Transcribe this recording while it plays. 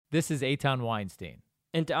This is Eitan Weinstein.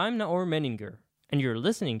 And I'm Naor Menninger, and you're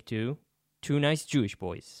listening to Two Nice Jewish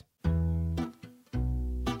Boys.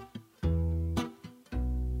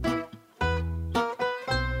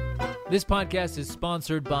 This podcast is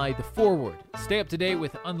sponsored by The Forward. Stay up to date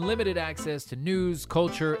with unlimited access to news,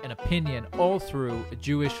 culture, and opinion all through a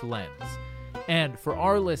Jewish lens. And for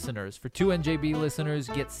our listeners, for 2NJB listeners,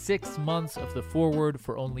 get 6 months of The Forward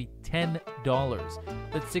for only $10.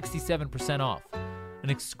 That's 67% off. An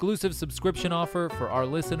exclusive subscription offer for our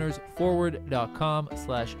listeners,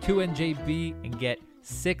 forward.com/2NJB, and get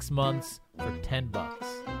 6 months for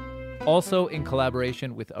 $10. Also in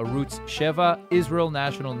collaboration with Arutz Sheva,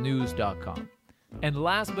 IsraelNationalNews.com. And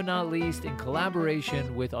last but not least, in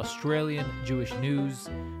collaboration with Australian Jewish News,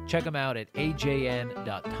 check them out at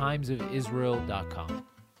ajn.timesofisrael.com.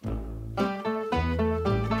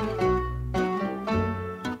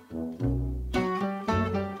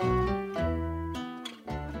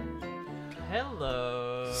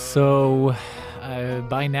 Hello. So,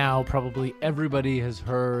 by now, probably everybody has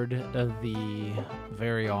heard of the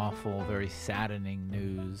very awful, very saddening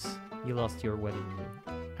news. You lost your wedding ring.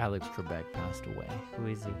 Alex Trebek passed away. Who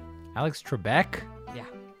is he? Alex Trebek? Yeah.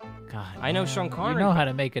 God, I know man, Sean Connery. You know how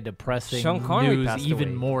to make a depressing Sean Connery news passed even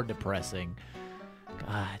away. more depressing.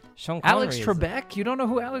 God. Sean Connery Alex is- Trebek? You don't know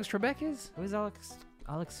who Alex Trebek is? Who is Alex?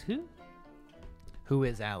 Alex who? Who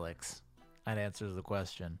is Alex? That answers the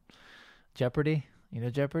question. Jeopardy? You know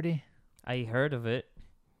Jeopardy? I heard of it.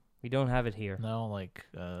 We don't have it here. No, like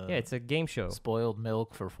Yeah, it's a game show. spoiled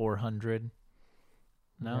milk for 400.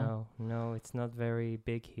 No? No, it's not very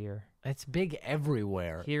big here. It's big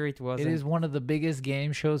everywhere. Here it wasn't. It is one of the biggest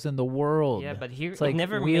game shows in the world. Yeah, but here it's like it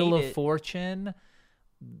never Wheel made of it. Fortune,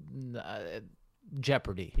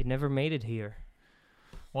 Jeopardy. It never made it here.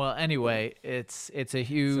 Well, anyway, it's a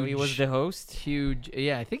huge. So he was the host. huge.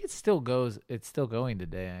 Yeah, I think it still goes. It's still going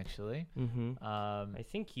today, actually. Mm-hmm. Um, I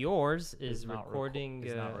think yours is not recording.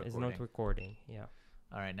 is not Is not recording. Yeah.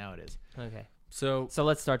 all right, now it is. Okay. So So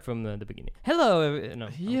let's start from the beginning. Hello. No.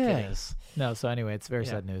 I'm kidding. yes. No. So anyway, it's very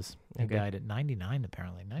Yeah. sad news. He Okay. died at 99.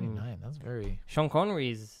 Apparently, 99. That's very. Sean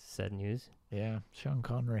Connery's sad news Yeah, Sean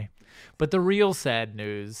Connery. But the real sad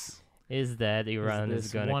news. is that Iran is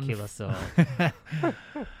this gonna one kill us all.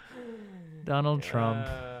 Donald Trump.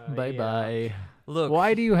 Bye yeah. bye. Look,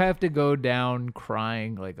 Why do you have to go down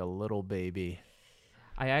crying like a little baby?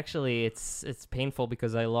 I actually it's painful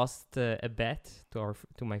because I lost a bet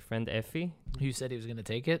to my friend Effie. You said he was going to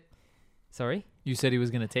take it? Sorry, You said he was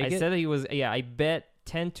going to take I it? said he was. Yeah, I bet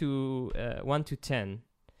 1 to 10.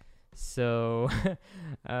 So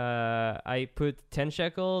I put 10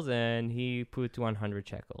 shekels and he put 100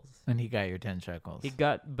 shekels. And he got your 10 shekels. He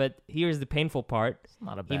got, but here's the painful part. It's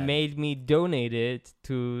not a He bad. made me donate it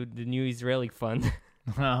to the new Israeli fund.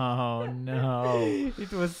 Oh, no.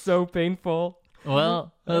 It was so painful.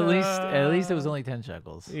 Well, at least it was only 10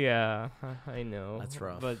 shekels. Yeah, I know. That's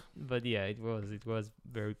rough. But yeah, it was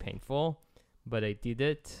very painful. But I did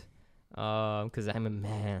it because I'm a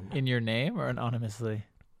man. In your name or anonymously?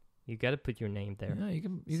 You gotta put your name there. Yeah, you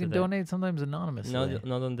can So that- donate sometimes anonymously.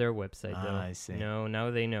 Not on their website though. I see. No, now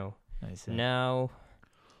they know. I see. Now,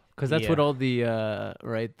 Because that's Yeah. what all the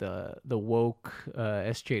the woke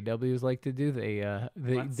SJWs like to do.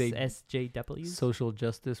 what's They SJW? social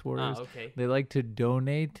justice warriors. Okay. They like to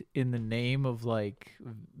donate in the name of like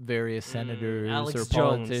various senators Alex or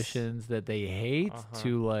Jones. politicians that they hate Uh-huh.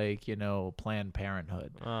 to like Planned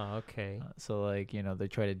Parenthood. Okay. So like they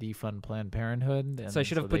try to defund Planned Parenthood. And So I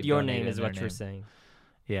should have they put your donate name, in is their what you're name. saying.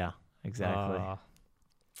 Yeah, exactly.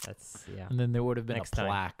 That's yeah. And then there would have been Next a time.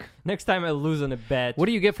 plaque. Next time I lose on a bet. What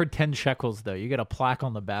do you get for 10 shekels though? You get a plaque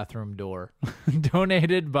on the bathroom door,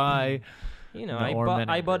 donated by. You know, No, I or bought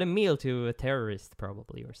Menninger. a meal to a terrorist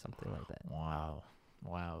probably or something like that. Wow,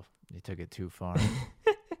 you took it too far.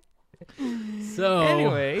 So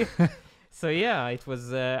Anyway, so yeah, it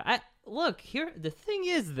was. Look here. The thing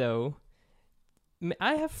is, though,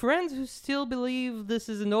 I have friends who still believe this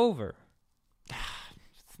isn't over.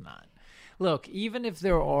 it's not. Look, even if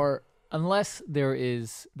there are, unless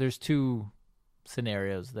there's two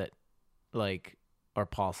scenarios that like are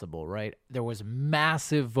possible, right? There was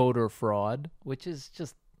massive voter fraud, which is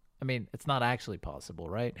just, it's not actually possible,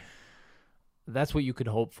 right? That's what you could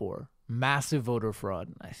hope for. Massive voter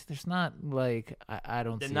fraud. There's not like, I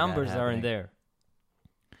don't The see numbers that aren't happening. there.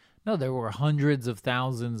 No, there were hundreds of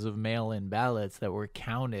thousands of mail-in ballots that were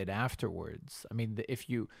counted afterwards. If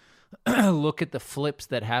you look at the flips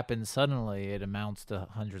that happened suddenly, it amounts to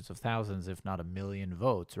hundreds of thousands, if not 1 million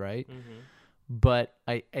votes, right? Mm-hmm. But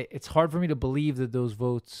it's hard for me to believe that those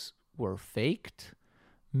votes were faked.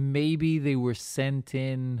 Maybe they were sent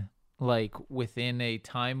in like within a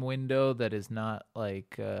time window that is not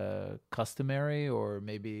like customary, or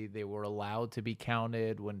maybe they were allowed to be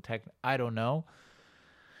counted when I don't know.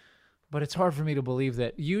 But it's hard for me to believe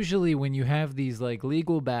that usually when you have these like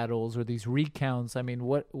legal battles or these recounts, I mean,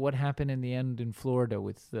 what happened in the end in Florida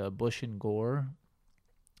with Bush and Gore,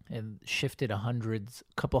 and shifted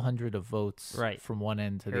couple hundred of votes Right. from one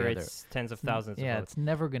end to Here the other. it's tens of thousands Yeah, of votes. it's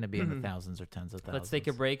never going to be in the thousands or tens of thousands. Let's take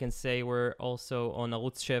a break and say we're also on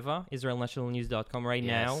Arutz Sheva, IsraelNationalNews.com right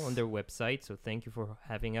now Yes. on their website. So thank you for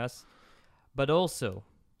having us. But also,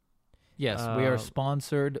 Yes, we are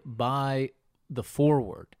sponsored by The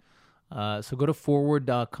Forward. So go to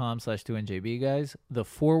forward.com/2njb, guys. The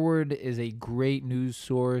Forward is a great news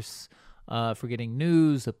source for getting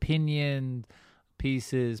news, opinion,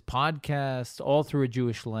 pieces, podcasts, all through a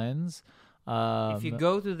Jewish lens. if you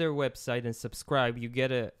go to their website and subscribe, you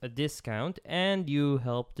get a discount and you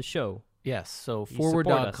help the show. Yes, so You support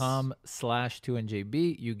us.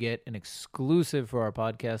 forward.com/2njb, you get an exclusive for our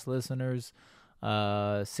podcast listeners.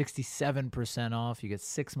 67% off. You get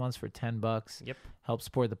 6 months for $10. Yep. Help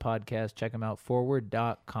support the podcast. Check them out.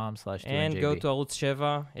 Forward.com/2njb. And go to Arutz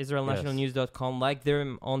Sheva, IsraelNationalNews.com. Like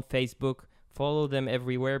them on Facebook. Follow them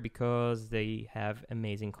everywhere because they have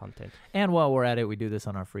amazing content. And while we're at it, we do this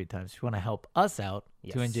on our free time. So if you want to help us out,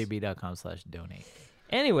 Yes. 2njb.com/donate.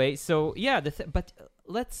 Anyway, so yeah, but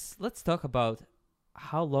let's talk about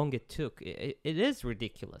how long it took. It is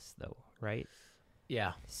ridiculous, though, right?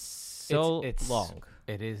 Yeah. So It's long.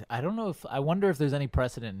 It is. I wonder if there's any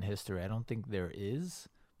precedent in history. I don't think there is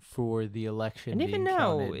for the election. And even being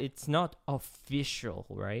now, counted. it's not official,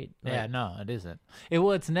 right? Yeah, Like, no, it isn't.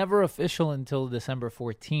 It's never official until December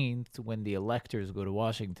 14th when the electors go to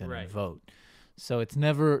Washington Right. and vote. So it's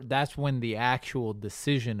never. That's when the actual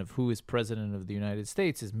decision of who is president of the United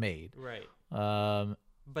States is made. Right. But-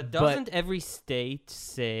 But doesn't every state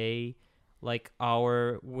say, like,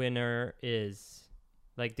 our winner is,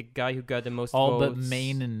 like, the guy who got the most All votes? but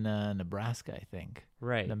Maine and Nebraska, I think.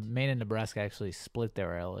 Right. Maine and Nebraska actually split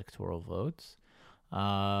their electoral votes.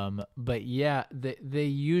 But yeah, they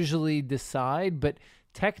usually decide. But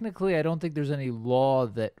technically, I don't think there's any law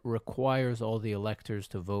that requires all the electors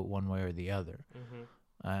to vote one way or the other.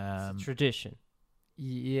 It's a tradition.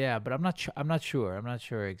 Yeah, but I'm not sure. I'm not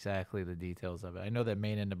sure exactly the details of it. I know that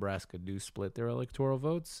Maine and Nebraska do split their electoral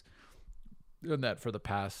votes, and that for the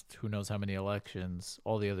past who knows how many elections,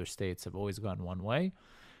 all the other states have always gone one way.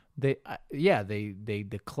 They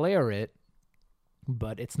declare it,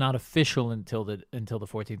 but it's not official until the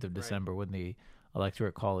 14th of December when the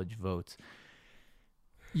electorate college votes.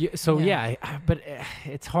 Yeah, so but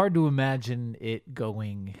it's hard to imagine it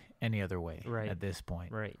going any other way at this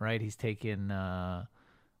point. Right. He's taken.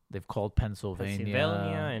 They've called Pennsylvania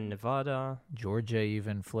and Nevada. Georgia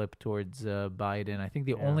even flipped towards Biden. I think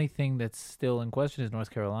the only thing that's still in question is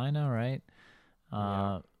North Carolina, right?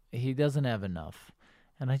 He doesn't have enough.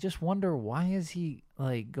 And I just wonder, why is he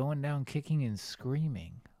like going down kicking and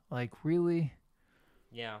screaming? Like, really?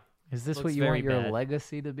 Yeah. Is this Looks what you want very your bad.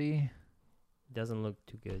 legacy to be? Doesn't look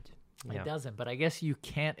too good. Yeah. It doesn't, but I guess you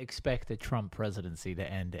can't expect the Trump presidency to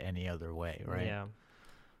end any other way, right? Yeah.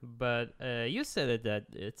 But you said it that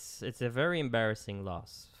it's a very embarrassing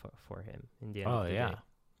loss for him in the end of the day.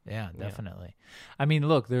 Yeah, definitely. I mean,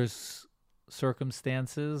 look, there's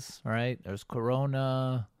circumstances, right? There's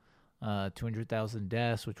Corona, 200,000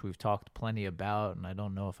 deaths, which we've talked plenty about, and I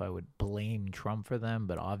don't know if I would blame Trump for them,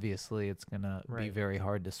 but obviously it's going to be very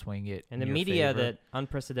hard to swing it And in the your media favor. that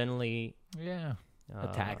unprecedentedly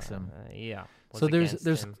attacks him. was So against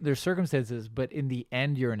him. there's circumstances, but in the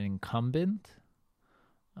end, you're an incumbent.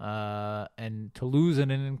 And to lose an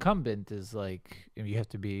incumbent is like, you have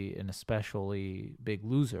to be an especially big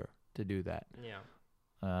loser to do that. Yeah.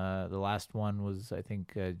 The last one was, I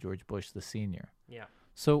think, George Bush the senior. Yeah.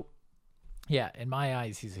 So, yeah, in my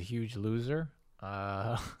eyes, he's a huge loser.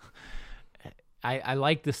 I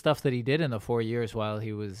like the stuff that he did in the 4 years while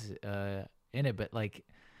he was in it, but like,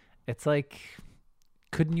 it's like,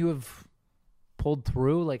 couldn't you have pulled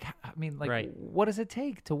through? Like, I mean, like, what does it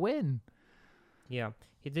take to win? Yeah.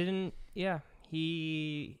 He didn't. Yeah.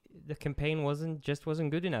 The campaign wasn't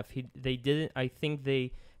good enough. They didn't. I think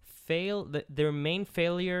they failed. Their main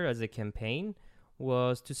failure as a campaign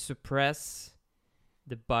was to suppress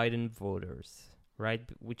the Biden voters, right?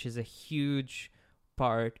 Which is a huge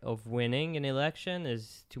part of winning an election,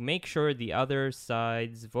 is to make sure the other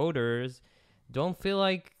side's voters don't feel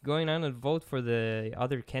like going on and vote for the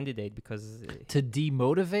other candidate, because To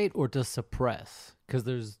demotivate or to suppress? Because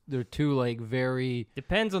they're two like very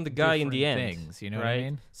depends on the guy in the different end. things, you know right? what I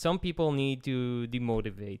mean? Some people need to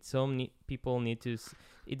demotivate. Some people need to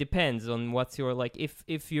it depends on what's your like.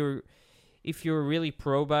 If you're really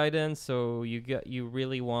pro Biden, so you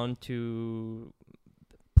really want to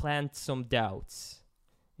plant some doubts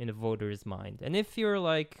in a voter's mind, and if you're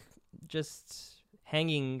like just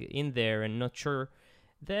hanging in there and not sure,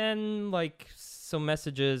 then like some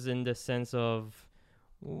messages in the sense of,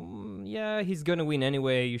 yeah, he's gonna win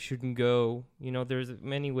anyway, you shouldn't go. There's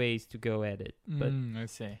many ways to go at it, but I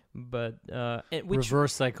see.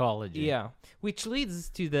 Reverse psychology. Yeah, which leads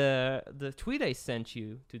to the tweet I sent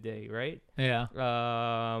you today, right? Yeah.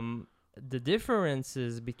 The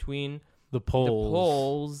differences between the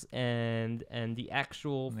polls and the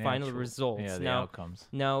actual final results. Yeah, the now, outcomes.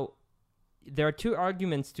 Now, there are two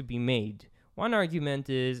arguments to be made. One argument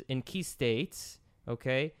is in key states,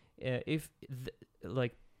 okay, if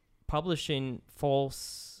like publishing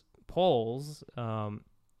false polls,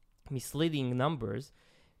 misleading numbers,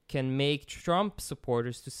 can make Trump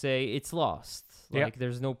supporters to say it's lost. Like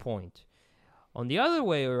there's no point. On the other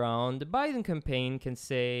way around, the Biden campaign can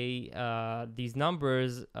say these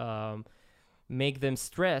numbers make them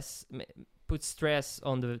put stress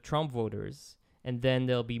on the Trump voters, and then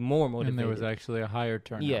they'll be more motivated. And there was actually a higher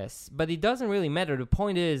turnout. Yes, but it doesn't really matter. The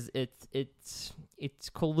point is, it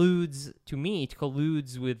colludes, to me, it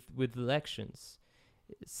colludes with elections.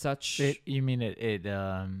 You mean it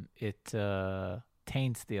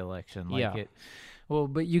taints the election? Like Yeah.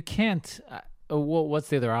 But you can't. What's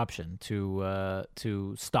the other option?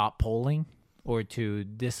 To stop polling or to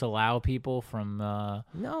disallow people from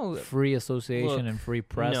free association and free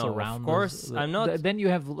press around? Of course, I'm not. Then you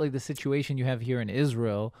have like the situation you have here in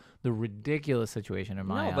Israel, the ridiculous situation in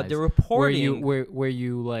my eyes. But the reporting where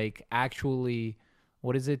you like actually,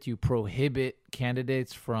 what is it? You prohibit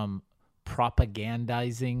candidates from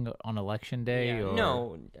propagandizing on election day.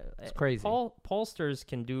 It's crazy. Pollsters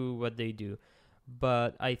can do what they do,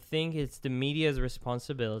 but I think it's the media's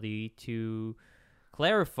responsibility to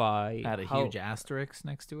clarify. Add a huge asterisk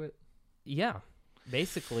next to it. Yeah,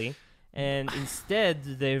 basically. And instead,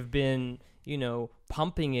 they've been,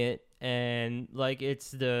 pumping it, and like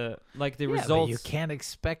it's the results. But you can't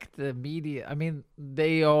expect the media. I mean,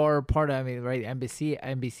 they are part of. I mean, right?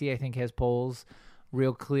 NBC, I think, has polls.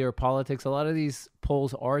 Real Clear Politics. A lot of these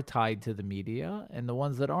polls are tied to the media, and the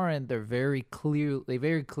ones that aren't, they're very clear. They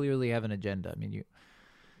very clearly have an agenda. I mean,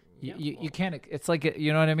 you can't. It's like,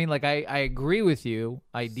 you know what I mean. Like I agree with you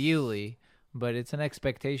ideally, but it's an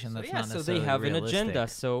expectation that's not necessarily so they have realistic. an agenda.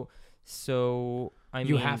 So I mean,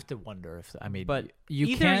 you have to wonder if but you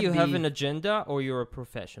either can't you have an agenda or you're a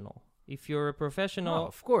professional. If you're a professional, no,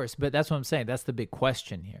 of course, but that's what I'm saying. That's the big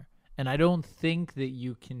question here. And I don't think that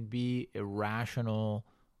you can be a rational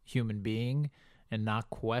human being and not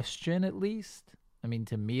question, at least. I mean,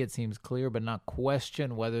 to me, it seems clear, but not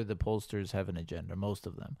question whether the pollsters have an agenda, most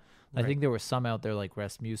of them. Right. I think there were some out there like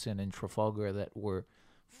Rasmussen and Trafalgar that were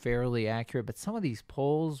fairly accurate, but some of these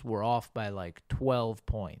polls were off by like 12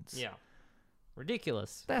 points. Yeah.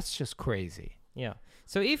 Ridiculous. That's just crazy. Yeah.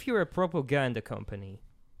 So if you're a propaganda company,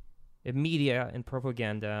 a media and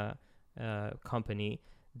propaganda company,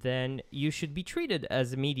 then you should be treated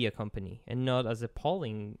as a media company and not as a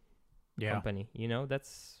polling company.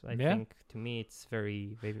 That's, I think, to me, it's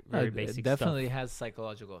very, very, very basic It definitely stuff. has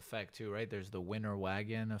psychological effect, too, right? There's the winner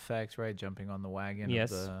wagon effect, right? Jumping on the wagon.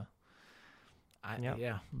 Yes.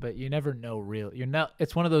 But you never know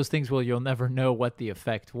it's one of those things where you'll never know what the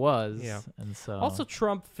effect was. Yeah. And so also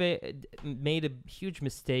Trump made a huge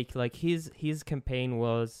mistake. Like his campaign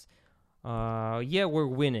was, we're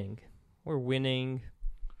winning.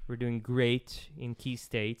 We're doing great in key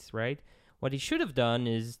states, right? What he should have done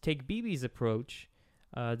is take Bibi's approach,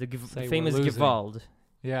 the famous Gewalt.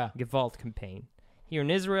 Yeah. Gewalt campaign. Here in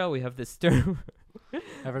Israel, we have this term.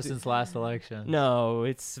 Ever since last election. No,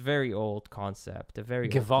 it's a very old concept. A very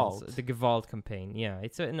Gewalt. Old concept. The Gewalt campaign. Yeah,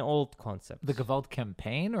 it's an old concept. The Gewalt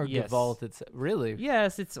campaign or Yes. Gewalt? It's really.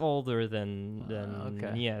 Yes, it's older than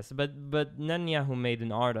okay. Yes, but Netanyahu made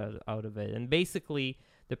an art out of it, and basically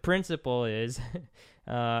the principle is,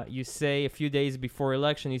 you say a few days before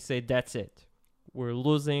election, you say that's it, we're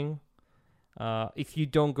losing. If you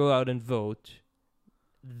don't go out and vote,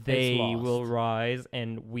 they will rise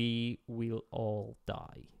and we will all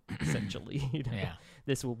die. Essentially, Yeah.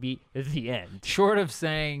 This will be the end. Short of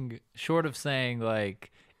saying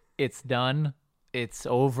like it's done, it's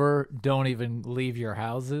over, don't even leave your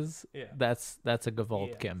houses. Yeah. That's a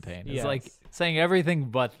Gewalt campaign. It's Yes. like saying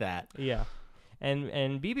everything but that. Yeah,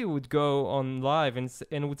 and Bibi would go on live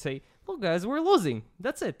and would say, "Look, guys, we're losing.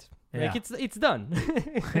 That's it. Like Yeah. it's done.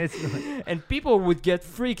 It's- And people would get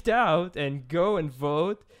freaked out and go and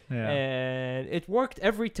vote, Yeah. and it worked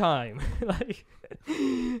every time. Like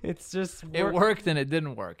it's just It worked and it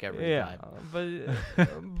didn't work every yeah,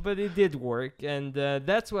 time. but it did work, and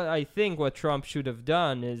that's what I think. What Trump should have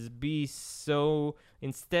done is be so.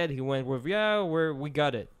 Instead, he went with we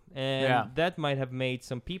got it, and Yeah. that might have made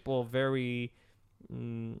some people very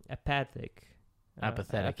apathic.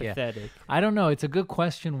 Apathetic, yeah. Apathetic. I don't know. It's a good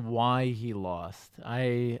question why he lost.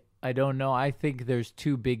 I don't know. I think there's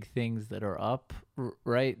two big things that are up,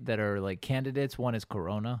 right? That are like candidates. One is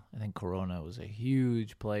Corona. I think Corona was a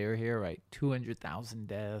huge player here, right? 200,000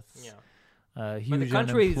 deaths. Yeah. Huge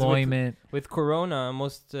countries with- unemployment. With Corona,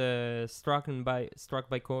 most struck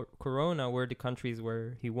by Corona were the countries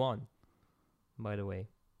where he won. By the way,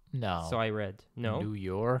 No. so I read no. New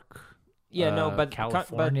York. Yeah, no, but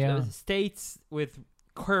California. states with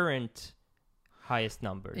current highest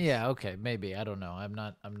numbers. Yeah, okay, maybe. I don't know. I'm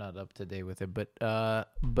not up to date with it, but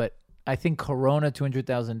I think Corona,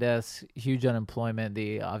 200,000 deaths, huge unemployment,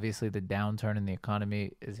 obviously the downturn in the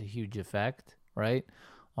economy is a huge effect, right?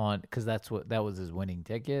 On cuz that was his winning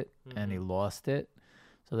ticket and he lost it.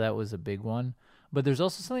 So that was a big one. But there's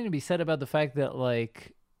also something to be said about the fact that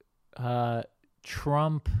like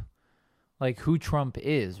Trump, like who Trump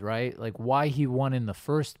is, right? Like why he won in the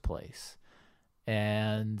first place.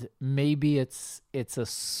 And maybe it's a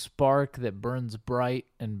spark that burns bright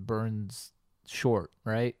and burns short,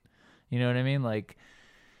 right? You know what I mean? Like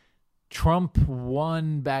Trump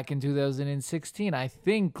won back in 2016, I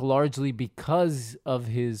think largely because of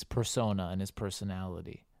his persona and his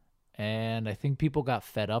personality. And I think people got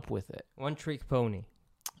fed up with it. One trick pony.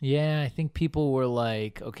 Yeah, I think people were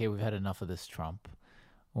like, okay, we've had enough of this Trump.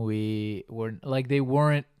 We were like, they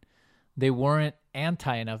weren't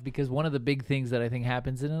anti enough, because one of the big things that I think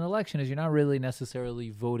happens in an election is you're not really necessarily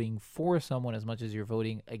voting for someone as much as you're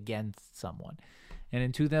voting against someone. And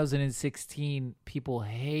in 2016, people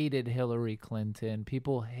hated Hillary Clinton.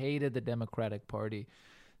 People hated the Democratic Party.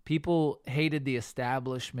 People hated the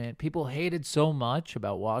establishment. People hated so much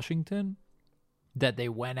about Washington that they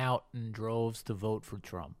went out in droves to vote for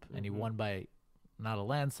Trump. And he won by not a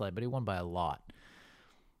landslide, but he won by a lot.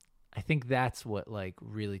 I think that's what like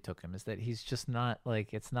really took him, is that he's just not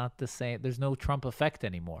like, it's not the same. There's no Trump effect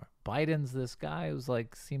anymore. Biden's this guy who's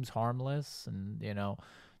like seems harmless, and you know,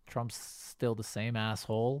 Trump's still the same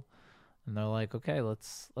asshole. And they're like, okay,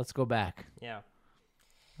 let's go back. Yeah.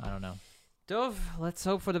 I don't know. Dov, let's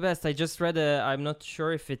hope for the best. I just read I'm not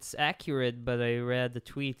sure if it's accurate, but I read the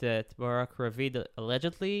tweet that Barack Ravid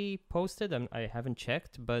allegedly posted. I haven't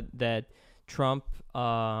checked, but that Trump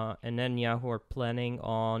and Netanyahu are planning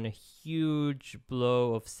on a huge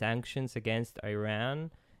blow of sanctions against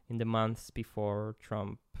Iran in the months before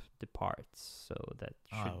Trump departs. So that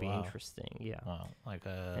should be interesting. Yeah. Wow, like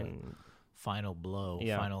a And final blow,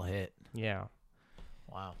 Yeah. final hit. yeah,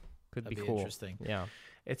 Wow. could That'd be be cool. interesting. Yeah.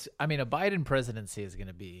 I mean, a Biden presidency is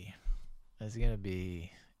gonna be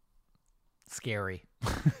scary.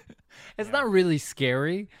 It's Yeah. not really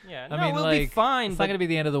scary. Yeah. I no, mean, we'll like, be fine. It's but not gonna be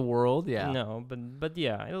the end of the world. Yeah. No, but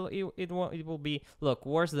yeah, it will be. Look,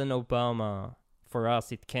 worse than Obama for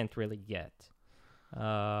us. It can't really get.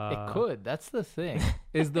 It could. That's the thing.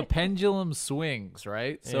 Is the pendulum swings,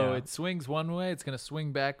 right? So Yeah. it swings one way, it's gonna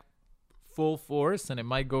swing back full force, and it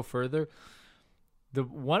might go further.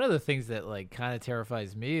 One of the things that like kind of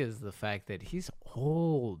terrifies me is the fact that he's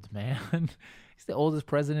old, man. He's the oldest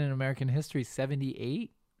president in American history,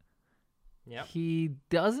 78. Yeah. He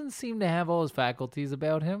doesn't seem to have all his faculties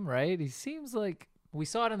about him, right? He seems like, we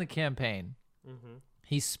saw it in the campaign. Mm-hmm.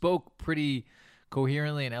 He spoke pretty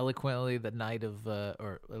coherently and eloquently the night of,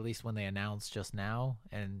 or at least when they announced just now.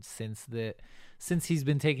 And since he's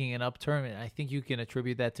been taking an upturn, I think you can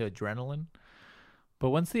attribute that to adrenaline. But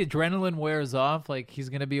once the adrenaline wears off, like he's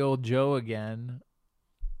going to be old Joe again.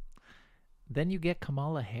 Then you get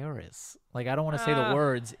Kamala Harris. Like, I don't want to say the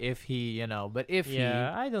words if he, but if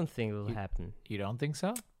I don't think it'll you- happen. you don't think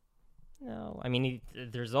so? No, I mean,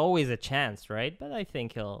 there's always a chance, right? But I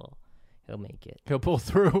think he'll make it. He'll pull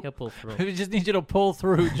through. He'll pull through. We just need you to pull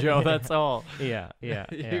through, Joe. That's all. yeah.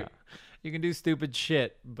 You can do stupid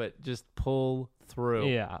shit, but just pull through.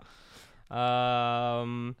 Yeah.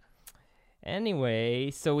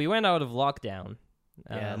 Anyway, so we went out of lockdown,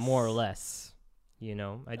 Yes. more or less.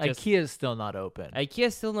 IKEA's still not open.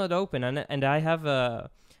 IKEA's still not open, and I have a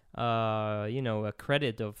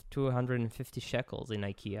credit of 250 shekels in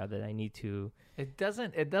IKEA that I need to. It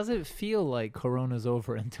doesn't feel like Corona's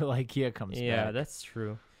over until IKEA comes back. Yeah, that's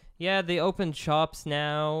true. Yeah, they opened shops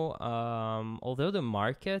now. Although the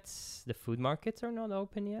food markets are not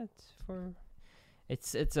open yet.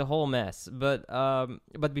 It's a whole mess. But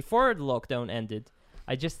before the lockdown ended,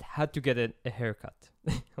 I just had to get a haircut.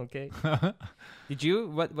 Okay. Did you?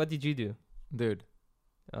 What did you do? Dude.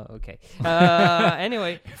 Oh, okay.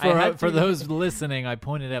 Anyway, For those listening, I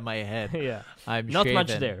pointed at my head. Yeah. I'm Not much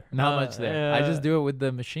shaven. there. Not much there. I just do it with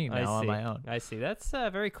the machine I now on see. my own. I see. That's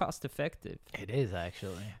very cost effective. It is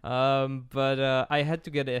actually. But I had to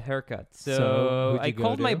get a haircut, So, so who'd I you go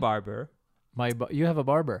called my to? barber. You have a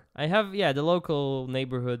barber. I have the local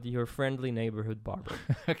neighborhood, your friendly neighborhood barber,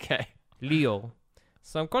 Okay. Leo.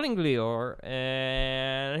 So I'm calling Leo,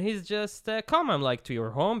 and he's just come. I'm like to your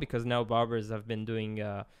home because now barbers have been doing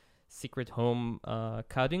secret home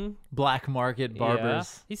cutting. Black market barbers.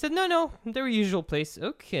 Yeah. He said no, their usual place.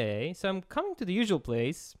 Okay, so I'm coming to the usual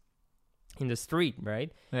place in the street,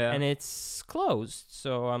 right? Yeah. And it's closed.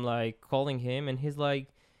 So I'm like calling him, and he's like,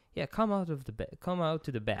 "Yeah, come out to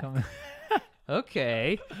the back."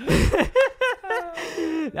 Okay.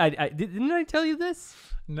 Didn't I tell you this?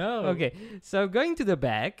 No. Okay, so I'm going to the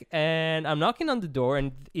back, and I'm knocking on the door,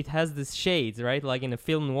 and it has this shades, right, like in a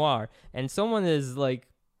film noir, and someone is like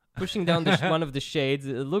pushing down one of the shades.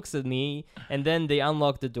 It looks at me, and then they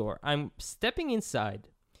unlock the door. I'm stepping inside,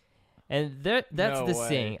 and that's No the way.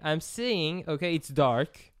 thing. I'm seeing, okay, it's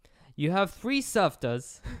dark. You have 3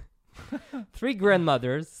 savtas, 3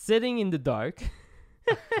 grandmothers sitting in the dark.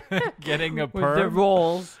 Getting a With their perm.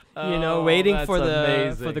 rolls, Oh, waiting that's for the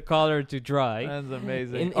amazing. collar to dry. That's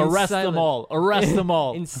amazing. In Arrest them silence. all. Arrest them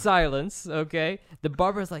all. In silence, okay? The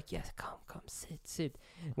barber's like, yes, come, sit.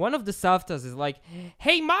 One of the savtas is like,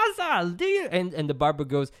 hey, Mazal, do you? And the barber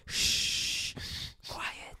goes, shh,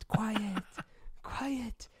 quiet.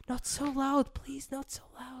 Not so loud, please, not so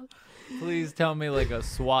loud. Please tell me like a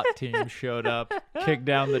SWAT team showed up, kicked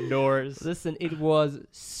down the doors. Listen, it was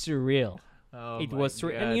surreal. Oh It my was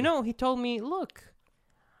surreal. God. And you know, he told me, look,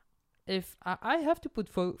 if I have to put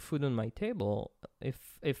food on my table,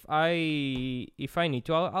 if I need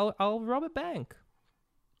to, I'll rob a bank.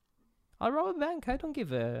 I'll rob a bank. I don't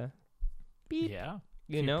give a beep. Yeah.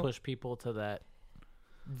 You If know, push people to that.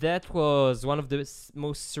 that was one of the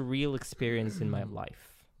most surreal experiences in my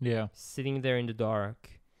life. Yeah. Sitting there in the dark,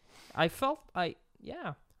 I felt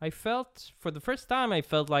for the first time. I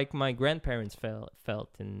felt like my grandparents felt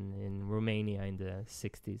in Romania in the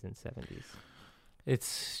 60s and 70s.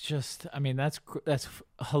 It's just, I mean, that's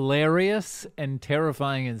hilarious and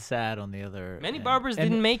terrifying and sad on the other. Many end. barbers And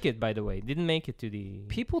didn't make it, by the way. Didn't make it to the.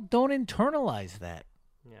 People don't internalize that.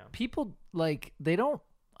 Yeah. People like they don't.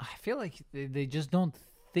 I feel like they just don't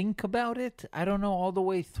think about it. I don't know all the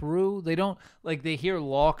way through. They don't like they hear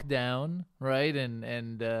lockdown, right,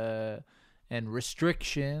 and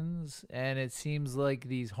restrictions, and it seems like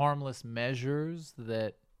these harmless measures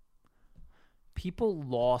that people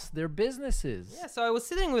lost their businesses. Yeah, so I was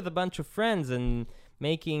sitting with a bunch of friends and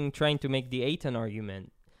trying to make the Eitan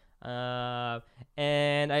argument.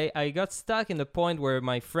 And I got stuck in the point where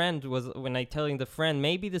my friend was, when I telling the friend,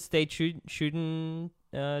 maybe the state shouldn't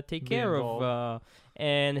take Be care involved. of,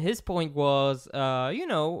 and his point was,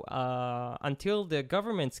 until the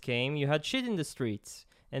governments came, you had shit in the streets.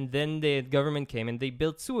 And then the government came and they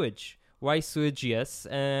built sewage. Why sewage, yes,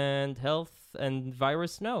 and health and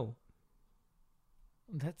virus, no.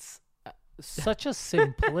 That's such a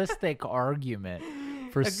simplistic argument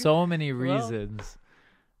for so many reasons.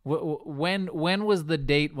 When was the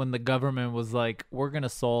date when the government was like, we're going to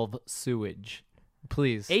solve sewage?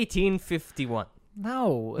 Please. 1851.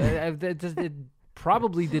 No, it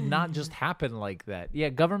probably did not just happen like that. Yeah,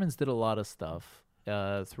 governments did a lot of stuff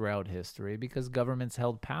throughout history because governments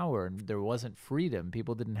held power and there wasn't freedom.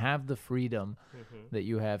 People didn't have the freedom that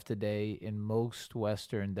you have today in most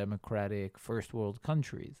Western democratic first world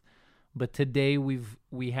countries. But today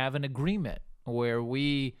we have an agreement where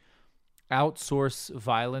we outsource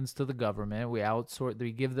violence to the government. We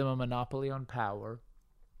give them a monopoly on power,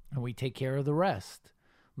 and we take care of the rest.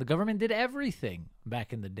 The government did everything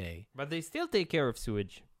back in the day. But they still take care of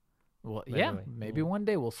sewage. Well, By the yeah, way. maybe Yeah. one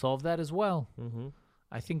day we'll solve that as well. Mm-hmm.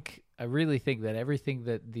 I really think that everything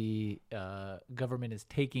that the government is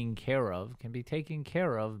taking care of can be taken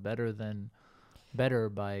care of better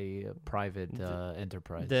by private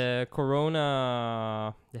enterprise. The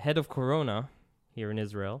head of Corona here in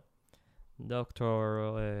Israel,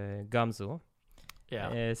 Dr. Gamzu,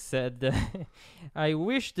 said, I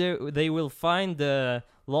wish they will find the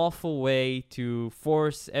lawful way to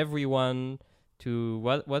force everyone to,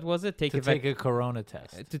 what was it? take a corona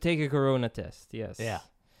test. To take a Corona test, yes. Yeah.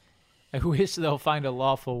 I wish they'll find a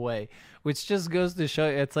lawful way, which just goes to show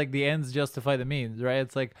it's like the ends justify the means, right?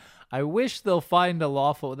 It's like, I wish they'll find a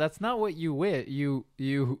lawful. That's not what you wish. You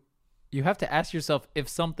have to ask yourself if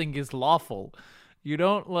something is lawful. You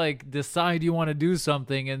don't like decide you want to do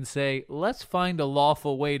something and say, let's find a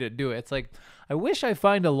lawful way to do it. It's like, I wish I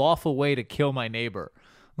find a lawful way to kill my neighbor.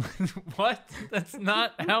 What? That's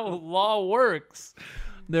not how law works.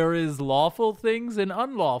 There is lawful things and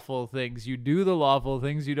unlawful things. You do the lawful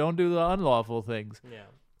things, you don't do the unlawful things. Yeah.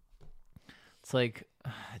 It's like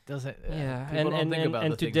it doesn't. Yeah, people don't think about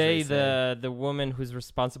and the things today they say. the woman who's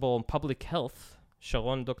responsible in public health,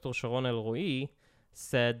 Dr. Sharon El-Roi,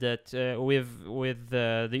 said that with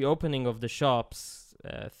the opening of the shops,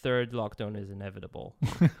 third lockdown is inevitable.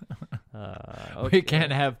 We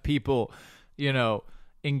can't have people,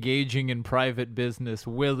 engaging in private business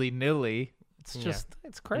willy nilly. It's just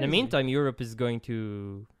it's crazy. In the meantime, Europe is going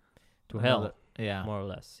to hell. Yeah, more or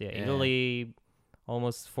less. Yeah, Yeah. Italy,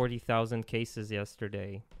 almost 40,000 cases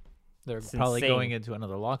yesterday. they're It's probably insane. going into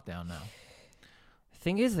another lockdown now.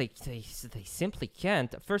 Thing is, they simply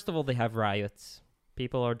can't. First of all, they have riots.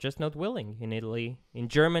 People are just not willing in Italy. In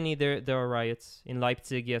Germany, there are riots. In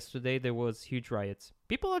Leipzig yesterday, there was huge riots.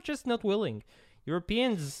 People are just not willing.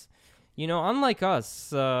 Europeans, unlike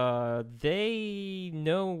us, they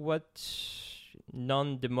know what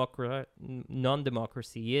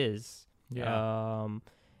non-democracy is.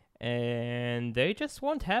 And they just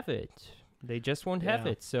won't have it. They just won't have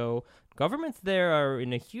Yeah. it. So governments there are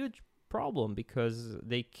in a huge problem because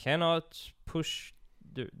they cannot push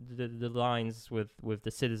the lines with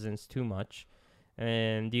the citizens too much.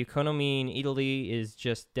 And the economy in Italy is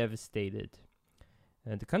just devastated.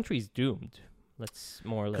 And the country is doomed. Let's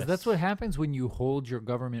more or less. Because that's what happens when you hold your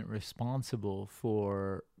government responsible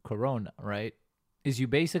for Corona, right? Is you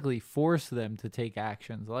basically force them to take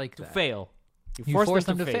actions like to that. fail. You force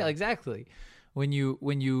them to fail. Exactly. When you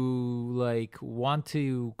like want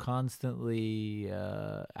to constantly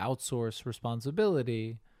outsource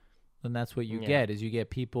responsibility, then that's what you get. Is you get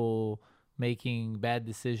people making bad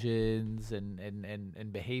decisions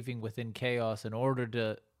and behaving within chaos in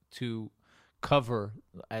order to cover,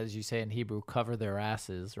 as you say in Hebrew, cover their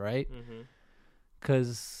asses, right?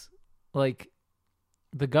 Because like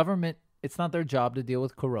the government, it's not their job to deal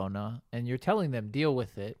with Corona, and you're telling them deal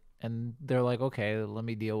with it. And they're like, okay, let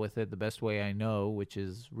me deal with it the best way I know, which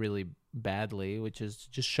is really badly, which is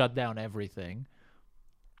just shut down everything.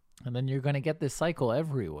 And then you're going to get this cycle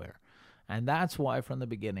everywhere. And that's why from the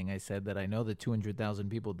beginning I said that I know that 200,000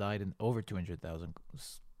 people died, and over 200,000,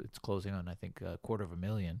 it's closing on, I think,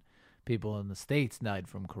 250,000 people in the States died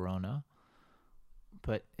from Corona.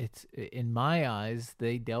 But it's, in my eyes,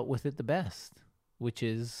 they dealt with it the best, which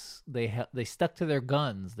is they stuck to their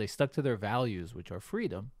guns. They stuck to their values, which are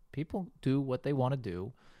freedom. People do what they want to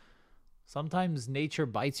do. Sometimes nature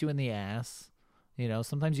bites you in the ass.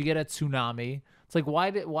 Sometimes you get a tsunami. It's like, why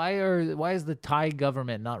is the Thai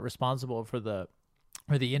government not responsible or the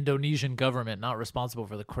Indonesian government not responsible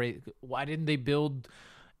for why didn't they build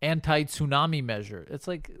anti-tsunami measure? It's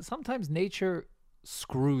like sometimes nature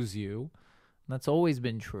screws you. And that's always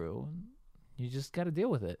been true. You just got to deal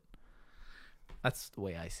with it. That's the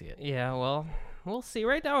way I see it. Yeah, well, we'll see.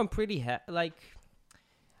 Right now, I'm pretty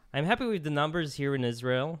I'm happy with the numbers here in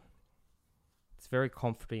Israel. It's very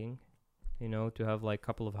comforting, to have like a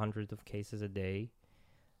couple of hundred of cases a day.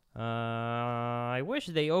 I wish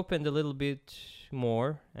they opened a little bit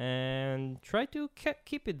more and try to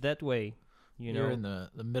keep it that way. You're in the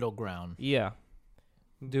middle ground. Yeah.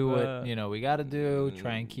 Do what we got to do.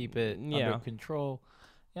 Try and keep it under control.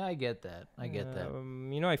 Yeah, I get that.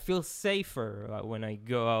 I feel safer when I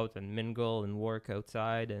go out and mingle and work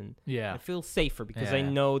outside, and I feel safer because I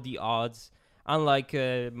know the odds, unlike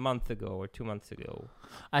a month ago or 2 months ago.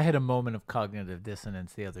 I had a moment of cognitive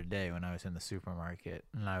dissonance the other day when I was in the supermarket,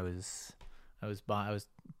 and I was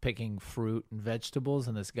picking fruit and vegetables,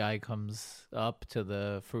 and this guy comes up to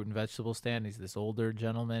the fruit and vegetable stand. He's this older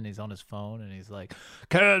gentleman. He's on his phone, and he's like,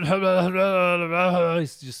 he's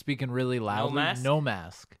just speaking really loudly. No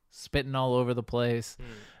mask. Spitting all over the place.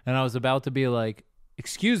 And I was about to be like,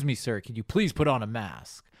 excuse me, sir, could you please put on a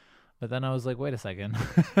mask? But then I was like, wait a second.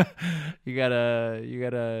 you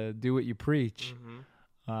gotta do what you preach.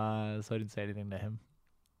 So I didn't say anything to him.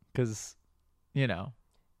 Because,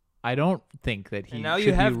 I don't think that he and now should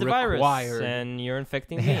you have be the required. virus, and you're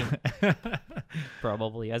infecting me,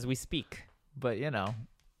 probably as we speak. But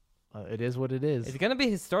it is what it is. It's gonna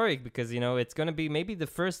be historic because it's gonna be maybe the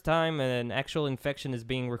first time an actual infection is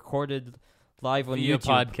being recorded live on Via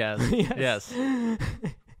YouTube. podcast. Yes.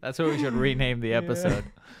 That's what we should rename the episode.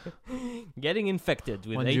 Getting infected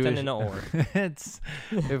with One Eitan Jewish- and Or. It's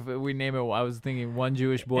if we name it. I was thinking one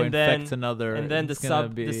Jewish boy And then- infects another, and then the it's gonna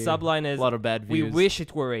be subline is a lot of bad we views. wish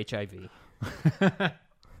it were HIV.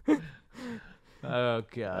 Oh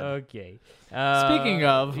God. Okay. Speaking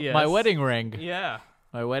of my yes. wedding ring, Yeah.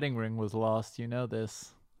 my wedding ring was lost. You know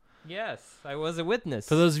this. Yes, I was a witness.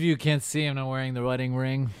 For those of you who can't see, I'm not wearing the wedding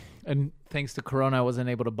ring, and thanks to Corona, I wasn't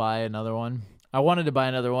able to buy another one. I wanted to buy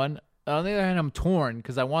another one. On the other hand, I'm torn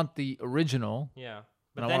because I want the original, Yeah. and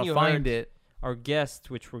But I then want you to find heard it. our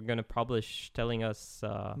guest, which we're going to publish, telling us.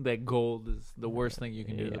 That gold is the worst thing you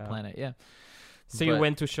can do to the Yeah. planet. Yeah. So you But-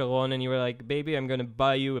 went to Sharon and you were like, baby, I'm going to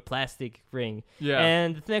buy you a plastic ring. Yeah.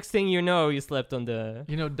 And the next thing you know, you slept on the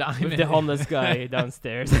You know, diamond. with the homeless guy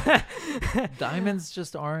downstairs. Diamonds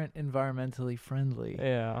just aren't environmentally friendly.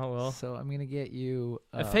 Yeah, well. So I'm gonna get you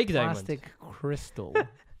A fake diamond. plastic crystal.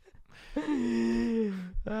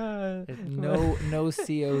 Uh, no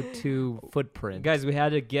CO2 footprint. Guys, we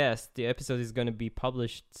had a guest. The episode is going to be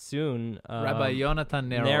published soon. Rabbi Jonathan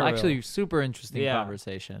Nero. Nero. Actually, super interesting Yeah.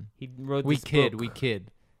 conversation. He wrote We this kid, book, we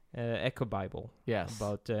kid. Echo Bible, Yes.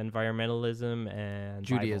 about environmentalism and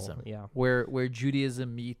Judaism. Bible. Yeah. Where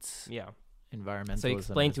Judaism meets Yeah. environmentalism. So he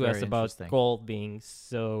explained is to us very about interesting. gold being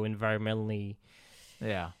so environmentally.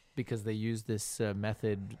 Yeah, because they use this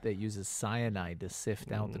method that uses cyanide to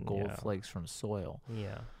sift out the gold Yeah. flakes from soil.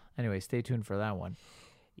 Yeah. Anyway, stay tuned for that one.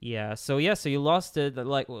 Yeah. So you lost it.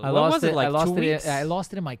 Like I what lost was it? Like I lost 2 weeks. I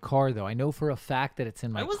lost it in my car though. I know for a fact that it's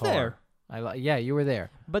in my I was car. there. Yeah, you were there.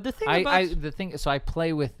 But the thing So I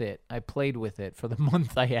play with it. I played with it for the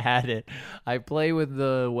month I had it. I play with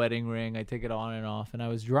the wedding ring. I take it on and off, and I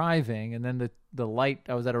was driving, and then the light.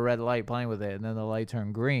 I was at a red light playing with it, and then the light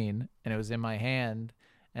turned green, and it was in my hand,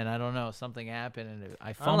 and I don't know, something happened, and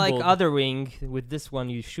I fumbled. unlike other ring, with this one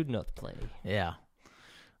you should not play. Yeah.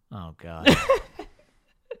 Oh God.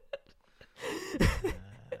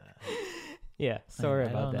 Yeah. Sorry I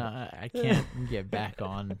about don't that. know. I can't get back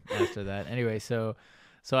on after that. Anyway, so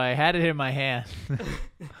I had it in my hand,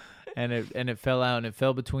 and it fell out, and it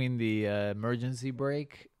fell between the emergency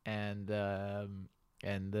brake and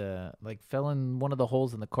like fell in one of the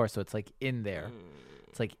holes in the car. So it's like in there.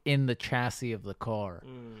 It's like in the chassis of the car.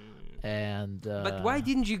 And But why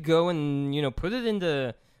didn't you go and put it in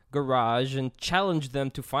the garage and challenge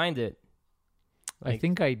them to find it? I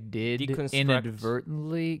think I did deconstruct-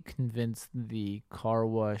 inadvertently convince the car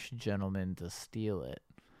wash gentleman to steal it.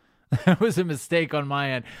 That was a mistake on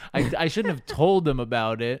my end. I shouldn't have told them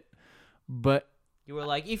about it, but You were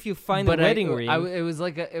like, if you find the wedding ring, it was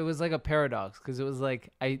like a paradox because it was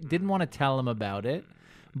like I didn't want to tell him about it,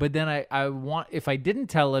 but then if I didn't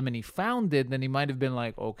tell him and he found it, then he might have been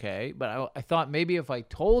like okay. But I thought maybe if I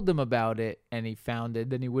told him about it and he found it,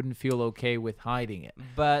 then he wouldn't feel okay with hiding it.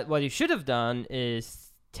 But what you should have done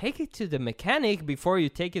is take it to the mechanic before you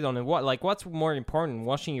take it on a what's more important,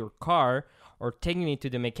 washing your car or taking it to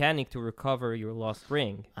the mechanic to recover your lost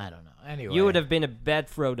ring? I don't know. Anyway, You would have been a bad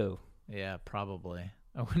Frodo. Yeah, probably.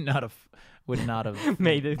 I would not have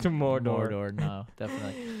Made it to Mordor. Mordor, no,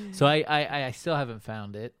 definitely. So I still haven't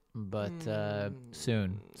found it, but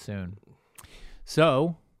soon.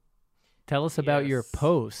 So, tell us about your Yes.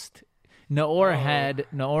 post. Naor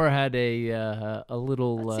Oh. had a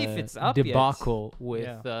little Let's see if it's up yet. debacle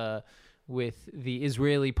with the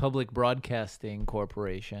Israeli Public Broadcasting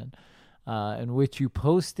Corporation, in which you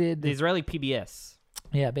posted The Israeli PBS.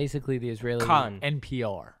 basically the Israeli Khan.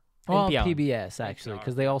 NPR. Well, NPR. PBS actually, NPR.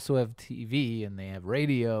 because they also have TV and they have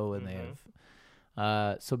radio and they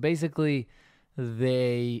have. So basically,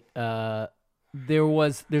 there's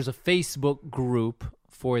a Facebook group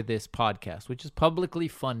for this podcast, which is publicly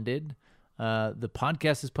funded. The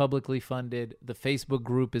podcast is publicly funded. The Facebook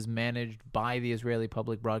group is managed by the Israeli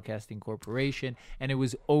Public Broadcasting Corporation, and it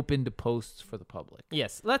was open to posts for the public.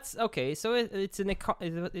 Yes, so it's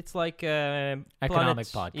it's like Economic Planet,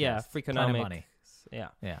 podcast. Yeah, free economic. Planet Money. Yeah.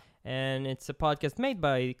 Yeah. And it's a podcast made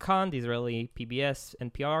by Khan, the Israeli PBS,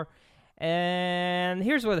 NPR. And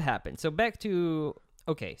here's what happened. So back to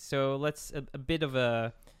so let's a bit of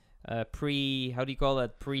a how do you call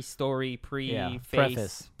it? Pre-story,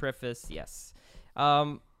 preface. Yes.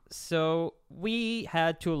 So we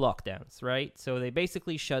had 2 lockdowns, right? So they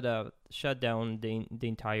basically shut down the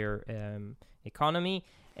entire economy.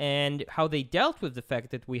 And how they dealt with the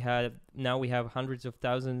fact that we have hundreds of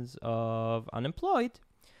thousands of unemployed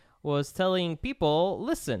was telling people,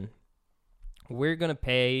 listen, we're going to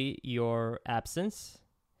pay your absence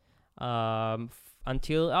until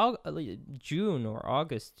June or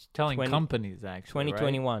August. Telling companies, actually,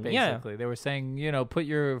 2021. Right? Basically, they were saying, put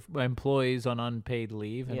your employees on unpaid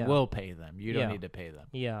leave and we'll pay them. You don't need to pay them.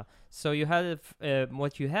 Yeah. So you have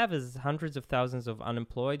what you have is hundreds of thousands of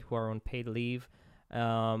unemployed who are on paid leave.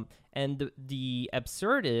 And the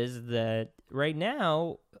absurd is that right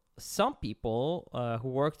now, some people who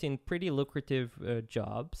worked in pretty lucrative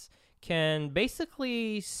jobs can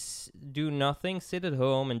basically do nothing, sit at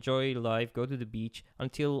home, enjoy life, go to the beach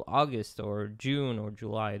until August or June or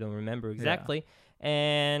July, I don't remember exactly,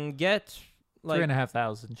 and get like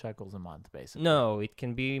 3,500 shekels a month, basically. no, it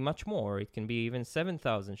can be much more. It can be even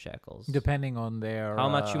 7,000 shekels, Depending on their how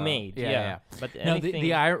much you made. Yeah. But No, anything,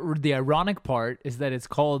 the ironic part is that it's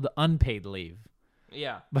called unpaid leave.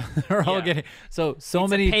 yeah, But they're all Yeah. getting so It's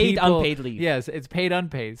many a paid, people. unpaid leave. Yes, it's paid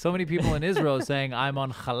unpaid. So many people in Israel are saying I'm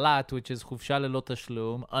on chalat, which is chufsha lelo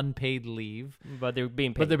tashlum, unpaid leave, But they're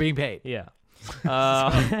being paid. but they're being paid. Yeah.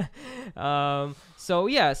 So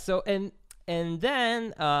yeah. So and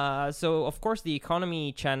then so of course the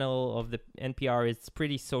economy channel of the NPR is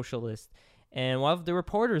pretty socialist, and one of the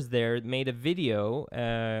reporters there made a video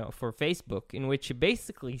for Facebook in which she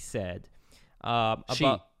basically said about she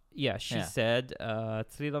Yeah. said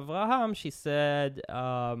Tzlil Avraham, she said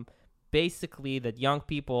basically that young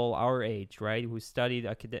people our age, right, who studied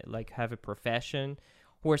like have a profession,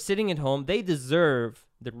 who are sitting at home, they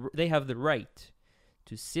have the right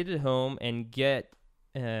to sit at home and get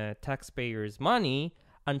taxpayers' money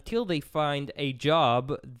until they find a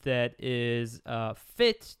job that is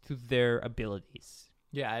fit to their abilities.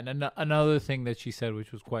 Yeah, and another thing that she said,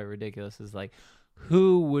 which was quite ridiculous, is like,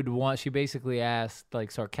 who would want? She basically asked,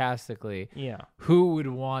 like sarcastically, Yeah, who would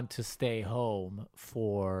want to stay home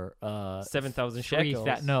for 7,000 shekels.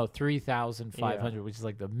 3,500, which is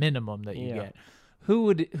like the minimum that you Yeah. get. Who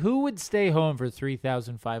would stay home for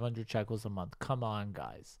 3,500 shekels a month? Come on,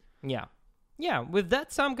 guys. Yeah. Yeah, with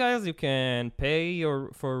that sum, guys, you can pay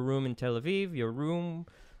for a room in Tel Aviv, your room.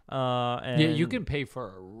 And Yeah, you can pay for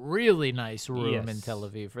a really nice room in Yes. Tel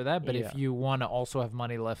Aviv for that. But Yeah. if you want to also have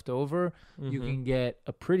money left over, you Mhm. can get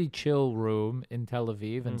a pretty chill room in Tel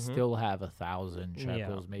Aviv and Mhm. still have 1,000 Yeah,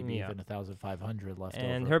 shekels, maybe yeah. even 1,500 left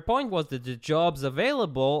And over. her point was that the jobs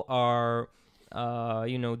available are,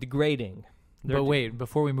 degrading. But wait,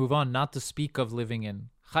 before we move on, not to speak of living in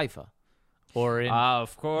Haifa. Or in,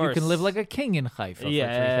 Of course. you can live like a king in Haifa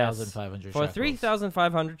Yes. for 3,500 For shekels.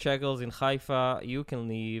 3,500 shekels in Haifa, you can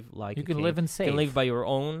live like You a can king. live and You save. can live by your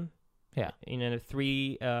own. Yeah. In a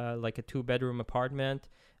like a 2-bedroom apartment,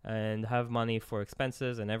 and have money for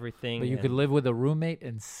expenses and everything. But you and could live with a roommate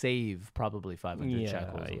and save probably 500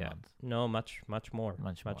 shekels a month. No, much more.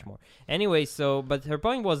 Much more. Anyway, but her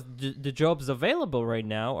point was the jobs available right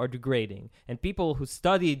now are degrading, and people who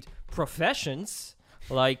studied professions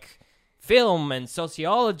like film and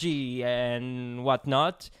sociology and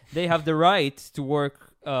whatnot, they have the right to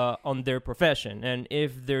work on their profession. And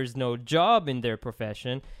if there's no job in their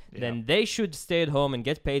profession, then they should stay at home and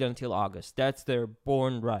get paid until August. That's their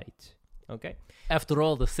born right. Okay? After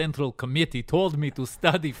all, the Central Committee told me to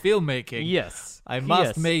study filmmaking. Yes. I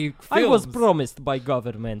must Yes. make I was films. promised by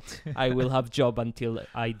government I will have job until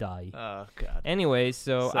I die. Oh, God. Anyway,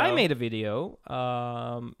 so I So- made a video,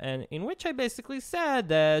 and in which I basically said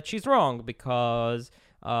that she's wrong because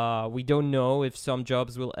we don't know if some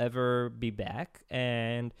jobs will ever be back,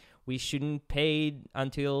 and we shouldn't pay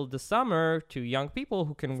until the summer to young people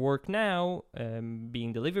who can work now,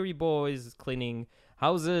 being delivery boys, cleaning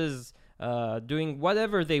houses, doing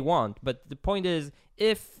whatever they want. But the point is,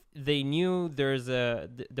 if they knew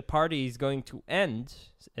the party is going to end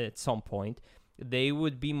at some point, they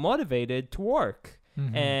would be motivated to work.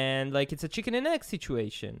 Mhm. And like it's a chicken and egg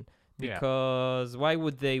situation, Yeah. because why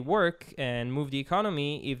would they work and move the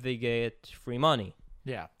economy if they get free money?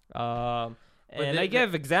 Yeah. And I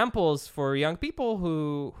gave examples for young people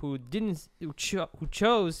who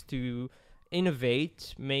chose to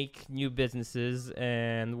innovate, make new businesses,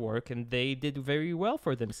 and work, and they did very well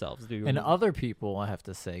for themselves. And other people, I have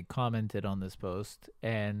to say, commented on this post,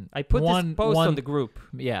 and I put this post on the group.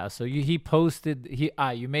 Yeah, so he posted.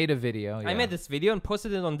 You made a video. I yeah, made this video and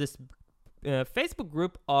posted it on this Facebook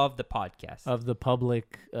group of the podcast. of the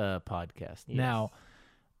public podcast. Yes. Now,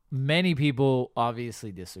 many people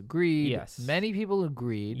obviously disagreed. Yes. Many people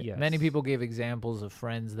agreed. Yes. Many people gave examples of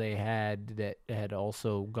friends they had that had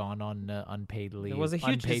also gone on unpaid leave. was a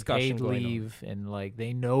huge unpaid discussion paid going on. leave, and like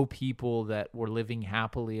they know people that were living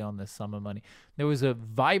happily on this summer money. There was a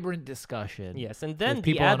vibrant discussion. Yes, and then with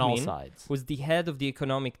the people on all admin sides. was the head of the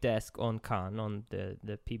economic desk on Khan, on the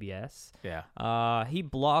PBS. Yeah. He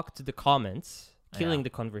blocked the comments, killing Yeah. the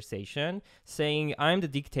conversation, saying, I'm the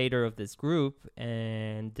dictator of this group,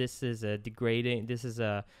 and this is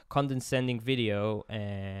a condescending video,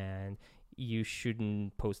 and you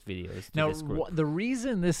shouldn't post videos to Now, this group. the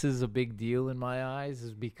reason this is a big deal in my eyes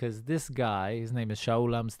is because this guy, his name is Shaul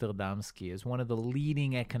Amsterdamski, is one of the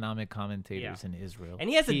leading economic commentators in Israel. And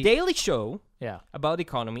he has a daily show Yeah. about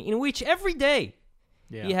economy in which every day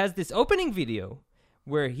Yeah. he has this opening video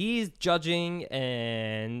where he's judging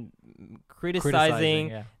and criticizing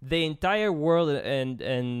yeah. the entire world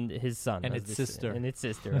and his son And as its they say- sister. and its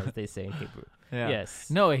sister, as they say in Hebrew. Yeah. Yes,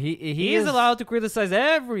 No, he is allowed to criticize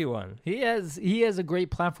everyone. He has a great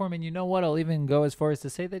platform, and you know what? I'll even go as far as to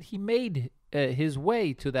say that he made his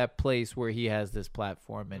way to that place where he has this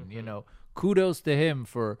platform, and you know, kudos to him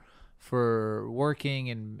for working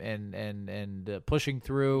and pushing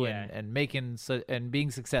through Yeah. and making and being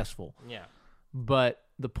successful. Yeah. But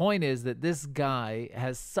the point is that this guy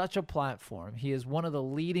has such a platform. He is one of the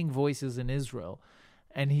leading voices in Israel,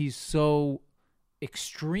 and he's so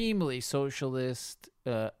extremely socialist,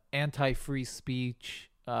 anti-free speech,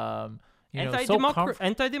 you know, so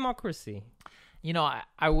Anti-democracy. you know,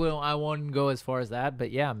 I won't go as far as that,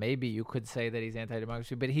 but yeah, maybe you could say that he's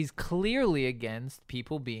anti-democracy, but he's clearly against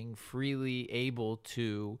people being freely able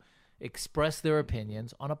to express their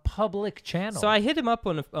opinions on a public channel. So I hit him up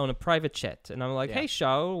on a private chat, and I'm like, Yeah. "Hey,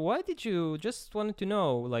 Shaul, why did you just wanted to know?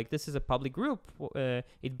 Like, this is a public group.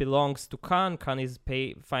 It belongs to Khan. Khan is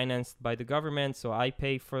financed by the government, so I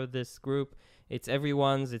pay for this group. It's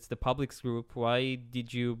everyone's. It's the public's group. Why did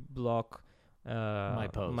you block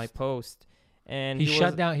My post?" And he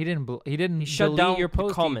shut was- down. He didn't shut delete down your the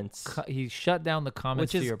post. comments. He shut down the comments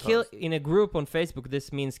which to is your kill post. in a group on Facebook.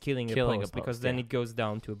 This means killing a Killing a post, because post, then yeah. it goes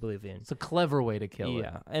down to oblivion. It's a clever way to kill it.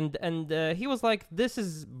 Yeah, and he was like, "This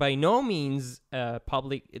is by no means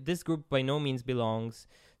public. This group by no means belongs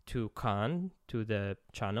to Khan, to the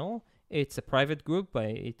channel. It's a private group.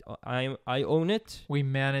 I own it. We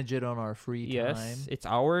manage it on our free time. Yes, it's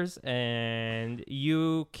ours. And you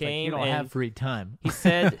Like, came you don't and have free time. he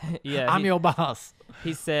said, yeah, I'm your boss.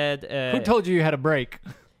 he said, Who told you had a break?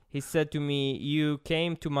 he said to me, you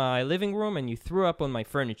came to my living room and you threw up on my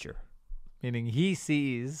furniture. Meaning he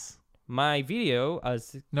sees. My video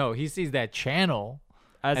as No, he sees that channel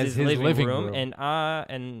as his his living room.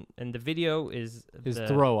 and the video is is the,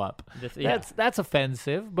 throw up. yeah. That's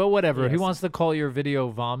offensive, but whatever. He Yes. wants to call your video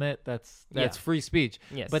vomit. That's Yeah. free speech.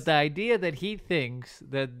 Yes. But the idea that he thinks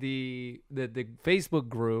that the Facebook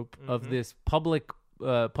group of Mhm. this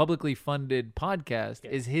publicly funded podcast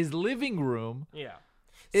Yeah. is his living room Yeah.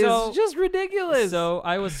 is So- just ridiculous. So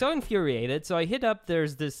I was so infuriated. So I hit up.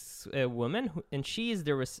 There's this woman, and she is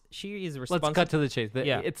responsible. let's cut to the chase.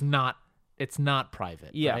 Yeah. It's not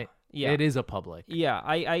private. Yeah, right? yeah. It is a public. Yeah,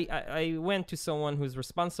 I went to someone who's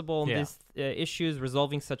responsible on Yeah. these issues,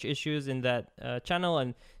 resolving such issues in that channel,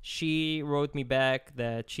 and she wrote me back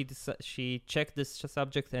that she checked this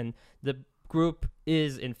subject, and the group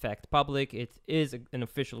is in fact public. It is an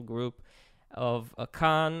official group of a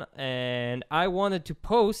Khan, and I wanted to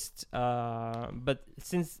post, but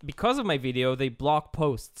because of my video, they block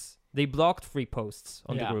posts. They blocked free posts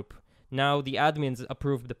on the Yeah. group. Now the admins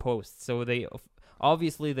approved the posts, so they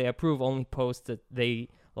obviously they approve only posts that they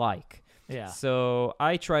like. Yeah. So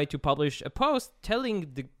I tried to publish a post telling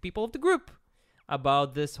the people of the group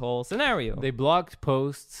about this whole scenario. They blocked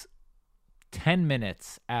posts 10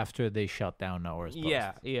 minutes after they shut down Noah's post.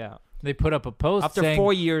 yeah. They put up a post After saying,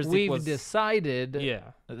 4 years, it we've was decided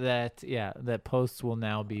yeah. that posts will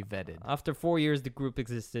now be vetted. After 4 years, the group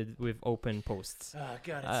existed with open posts. Oh,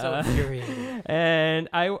 God, it's so infuriating. And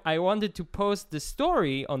I wanted to post the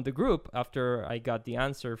story on the group after I got the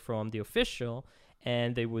answer from the official,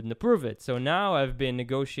 and they wouldn't approve it. So now I've been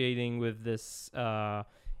negotiating with this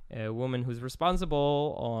woman who's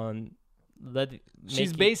responsible on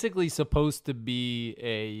She's basically supposed to be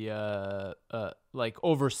a like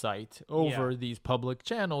oversight over these public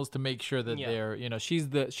channels to make sure that they're, you know, she's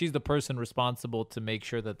the person responsible to make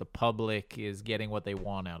sure that the public is getting what they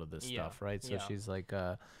want out of this stuff, right? So she's like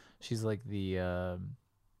the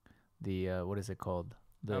what is it called?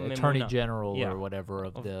 The attorney Memuna. general Yeah. or whatever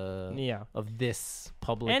of this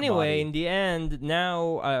public Anyway, body. in the end,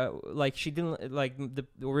 now, like she didn't like the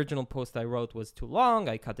original post I wrote was too long.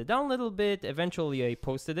 I cut it down a little bit. Eventually, I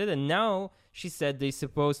posted it, and now she said they're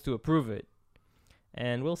supposed to approve it,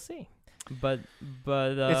 and we'll see. But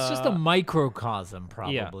it's just a microcosm,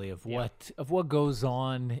 probably, of yeah. what goes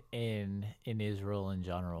on in Israel in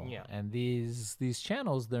general. Yeah. And these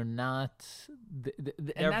channels, they're not.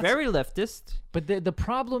 they're very leftist. But the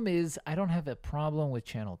problem is, I don't have a problem with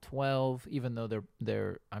Channel 12, even though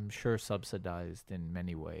they're I'm sure subsidized in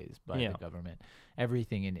many ways by the government.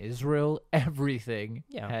 Everything in Israel, everything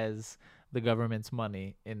has the government's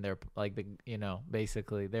money in their, like, the, you know,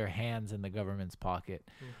 basically their hands in the government's pocket.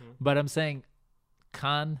 Mm-hmm. But I'm saying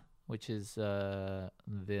Khan, which is the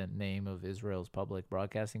name of Israel's public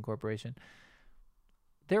broadcasting corporation,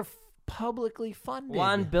 they're publicly funded.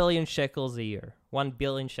 1 billion shekels a year. 1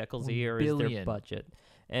 billion shekels a year is their billion. budget.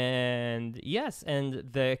 And yes, and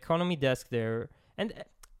the economy desk there. And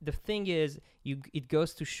the thing is, it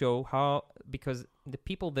goes to show how, because the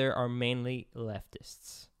people there are mainly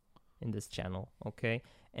leftists in this channel, okay?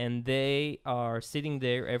 And they are sitting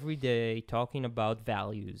there every day talking about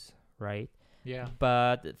values, right? Yeah.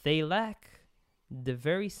 But they lack the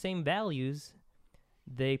very same values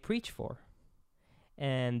they preach for.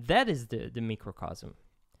 And that is the microcosm.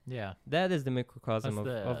 Yeah. That is the microcosm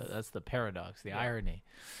That's the paradox, the Yeah. irony.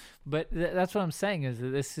 But that's what I'm saying is that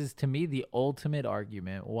this is, to me, the ultimate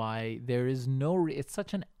argument why there is it's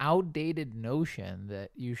such an outdated notion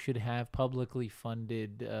that you should have publicly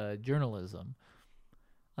funded journalism.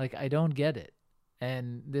 Like, I don't get it.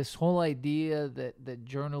 And this whole idea that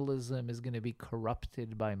journalism is going to be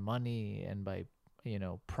corrupted by money and by,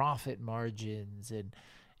 profit margins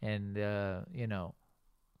and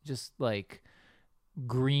just like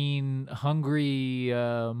green, hungry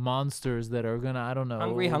monsters that are gonna, I don't know,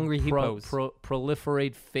 Hungry hippos.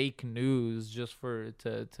 proliferate fake news just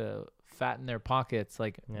to fatten their pockets.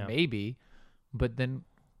 Like, Yeah. maybe, but then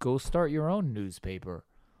go start your own newspaper,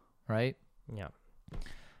 right? Yeah.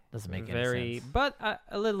 Doesn't make any sense. But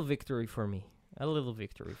a little victory for me. A little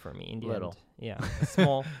victory for me in the Little. end. Yeah.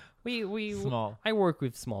 Small. we Small. I work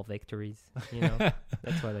with small victories,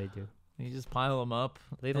 That's what I do. You just pile them up.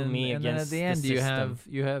 Little and, me and then at against the the end system.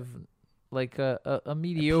 you have like a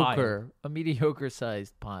mediocre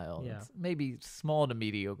sized pile. Yeah. It's maybe small to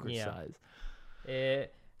mediocre Yeah. size.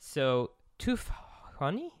 So Tooth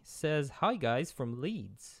Honey says, "Hi guys from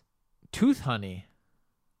Leeds." Tooth Honey.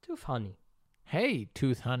 Tooth Honey Hey,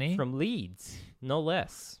 Tooth Honey. from Leeds, no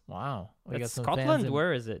less. Wow. We got That's some fans Scotland. in-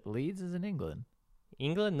 Where is it? Leeds is in England.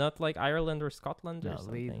 England, not like Ireland or Scotland or No,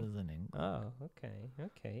 something. Leeds is in England. Oh, okay.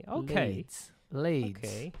 Leeds.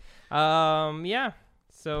 Okay. Yeah.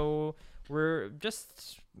 So we're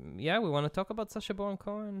just we want to talk about Sacha Baron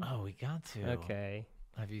Cohen. Oh, we got to. Okay.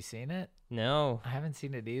 Have you seen it? No, I haven't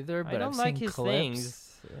seen it either, but I don't I've like seen his clips. things.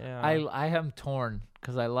 Yeah. I am torn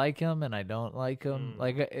because I like him and I don't like him.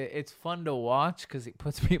 Like, it's fun to watch because he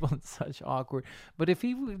puts people in such awkward. But if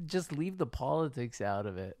he would just leave the politics out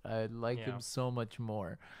of it, I'd like Yeah. him so much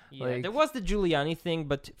more. Yeah, like- there was the Giuliani thing,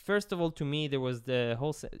 but first of all, to me, there was the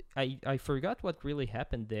whole. I forgot what really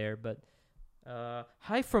happened there, but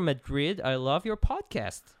hi from Madrid. I love your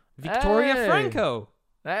podcast, Victoria Hey! Franco.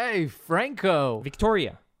 Hey, Franco.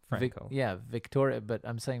 Victoria Franco. Yeah, Victoria. But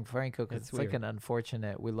I'm saying Franco because That's it's like weird. an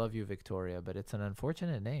unfortunate. We love you, Victoria, but it's an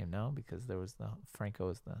unfortunate name, no? Because there was Franco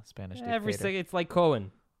is the Spanish Every dictator. second, it's like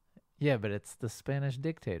Cohen. Yeah, but it's the Spanish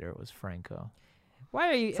dictator. It was Franco. Why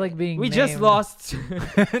are you? It's like being we just named- lost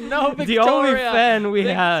No, Victoria. the only fan we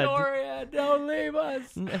had. Victoria, don't leave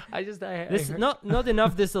us. N- I This heard- not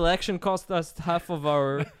enough. This election cost us half of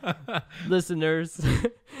our listeners.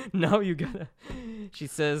 Now you gotta. She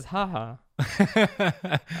says, "Haha."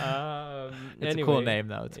 It's a cool name,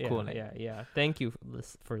 though. It's a cool name. Yeah. Thank you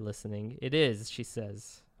for listening. It is. She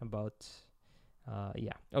says about.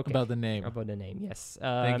 Yeah. Okay. About the name. About the name. Yes.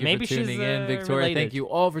 Thank you maybe for tuning she's in, Victoria. related. Thank you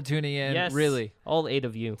all for tuning in. Yes. Really. All 8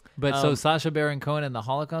 of you. But so Um, Sacha Baron Cohen and the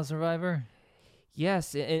Holocaust survivor?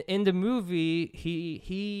 Yes. In the movie,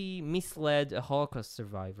 he misled a Holocaust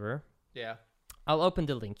survivor. Yeah. I'll open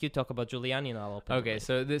the link. You talk about Giuliani, and I'll open. Okay,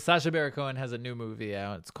 so Sacha Baron Cohen has a new movie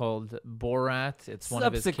out. It's called Borat. It's one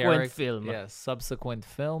of his Subsequent characters. film. Yeah, subsequent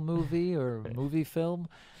film movie or movie film.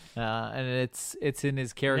 And it's in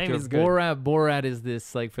his character is good. Borat. Borat is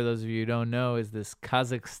this, like, for those of you who don't know, is this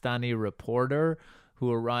Kazakhstani reporter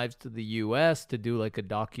who arrives to the U.S. to do like a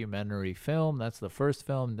documentary film. That's the first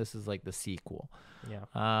film. This is like the sequel.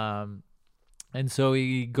 Yeah. And so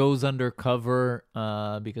he goes undercover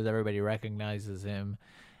because everybody recognizes him.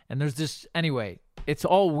 And there's just, anyway, it's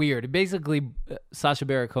all weird. Basically, Sacha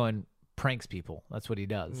Baron Cohen pranks people. That's what he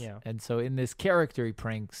does. Yeah. And so in this character, he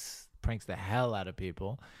pranks the hell out of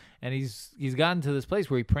people. And he's gotten to this place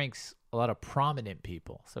where he pranks a lot of prominent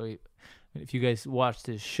people. So if you guys watched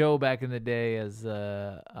his show back in the day as,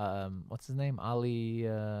 what's his name? Ali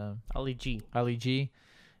G. Ali G.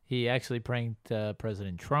 He actually pranked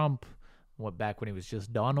President Trump. Back when he was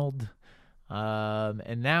just Donald,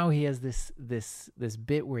 and now he has this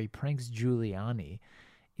bit where he pranks Giuliani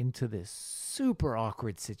into this super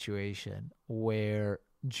awkward situation where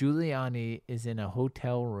Giuliani is in a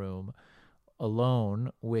hotel room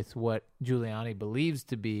alone with what Giuliani believes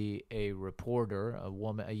to be a reporter,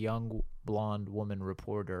 a young blonde woman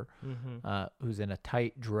reporter, who's in a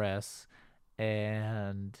tight dress,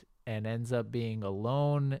 and ends up being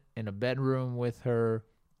alone in a bedroom with her,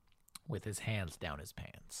 with his hands down his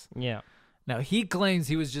pants. Yeah. Now, he claims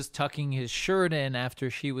he was just tucking his shirt in after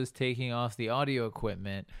she was taking off the audio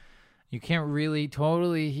equipment. You can't really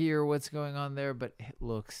totally hear what's going on there, but it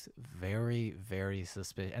looks very, very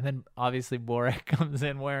suspicious. And then obviously Borat comes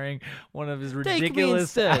in wearing one of his me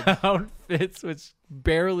ridiculous instead. outfits, which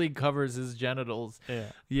barely covers his genitals,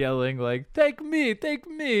 Yeah. yelling like, take me,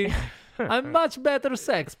 I'm much better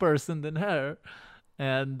sex person than her.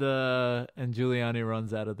 And Giuliani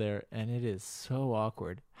runs out of there, and it is so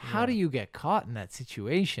awkward. How do you get caught in that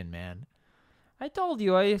situation, man? I told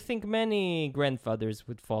you, I think many grandfathers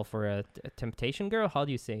would fall for a temptation girl. How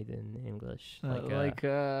do you say it in English? Like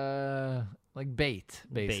bait,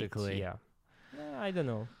 basically. Bait, yeah. I don't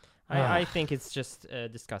know. Ah. I think it's just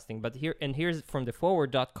disgusting. But here's from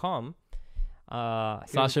theforward.com.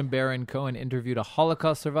 Sacha Baron Cohen interviewed a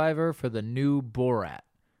Holocaust survivor for the new Borat.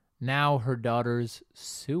 Now her daughter's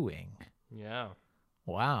suing. Yeah.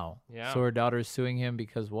 Wow. Yeah. So her daughter's suing him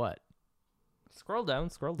because what? Scroll down.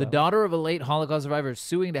 The daughter of a late Holocaust survivor is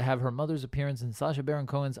suing to have her mother's appearance in Sacha Baron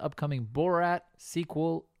Cohen's upcoming Borat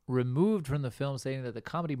sequel removed from the film, stating that the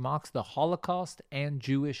comedy mocks the Holocaust and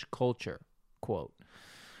Jewish culture. Quote.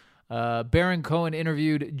 Baron Cohen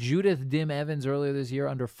interviewed Judith Dim Evans earlier this year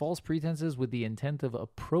under false pretenses with the intent of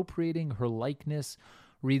appropriating her likeness,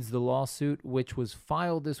 reads the lawsuit, which was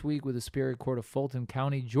filed this week with the Superior Court of Fulton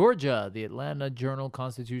County, Georgia, the Atlanta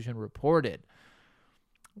Journal-Constitution reported.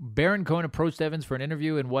 Baron Cohen approached Evans for an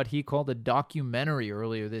interview in what he called a documentary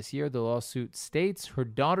earlier this year. The lawsuit states her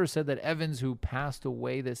daughter said that Evans, who passed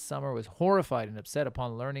away this summer, was horrified and upset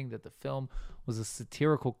upon learning that the film was a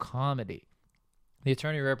satirical comedy. The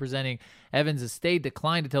attorney representing Evans' estate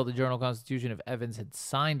declined to tell the Journal-Constitution if Evans had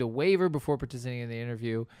signed a waiver before participating in the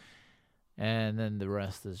interview. And then the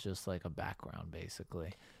rest is just like a background,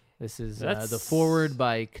 basically. This is the forward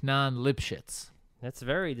by Knan Lipschitz. That's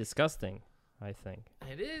very disgusting, I think.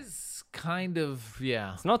 It is kind of,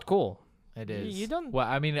 yeah. It's not cool. It is. You don't... Well,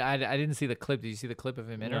 I mean, I didn't see the clip. Did you see the clip of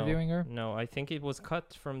him interviewing her? No, I think it was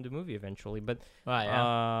cut from the movie eventually. But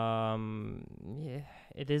yeah,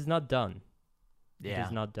 it is not done. Yeah. It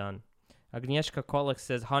is not done. Agnieszka Kolek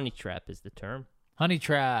says honey trap is the term. Honey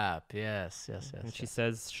trap. Yes. And she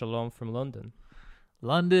says shalom from London.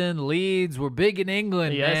 London, Leeds. We're big in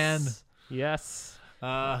England, man. Yes.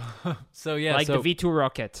 So, yeah. Like the V2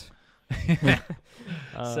 rocket.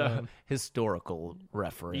 So, historical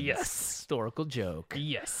reference. Yes. Historical joke.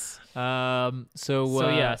 Yes. So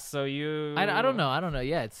you... I don't know.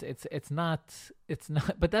 Yeah, it's not,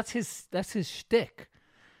 but that's his shtick.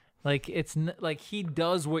 Like, like he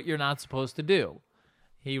does what you're not supposed to do.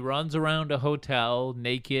 He runs around a hotel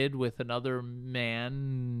naked with another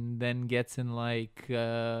man, then gets in like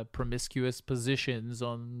promiscuous positions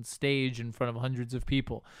on stage in front of hundreds of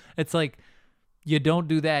people. It's like, you don't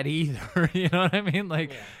do that either. You know what I mean?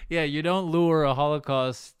 Like, yeah, you don't lure a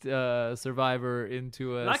Holocaust survivor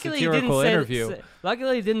into a satirical interview.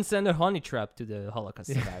 Luckily, he didn't send a honey trap to the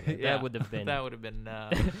Holocaust survivor. Yeah, that would have been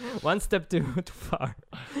one step too far.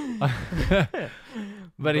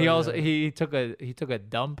 But he took a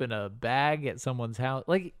dump in a bag at someone's house.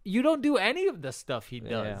 Like, you don't do any of the stuff he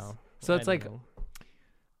does. Yeah, so it's like,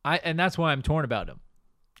 and that's why I'm torn about him.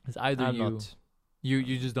 It's either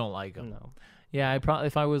you just don't like him. No. Yeah,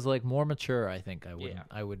 if I was like more mature, I think I would. Yeah.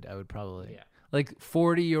 I would probably. Yeah. Like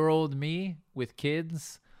 40-year-old me with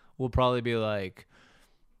kids will probably be like,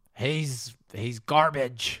 he's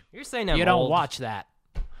garbage. You're saying you I'm don't old. watch that.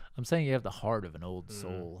 I'm saying you have the heart of an old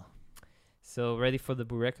soul. So ready for the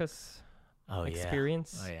Burekas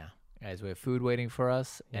experience? Oh yeah, guys, we have food waiting for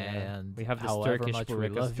us, Yeah. and We have this however Turkish much we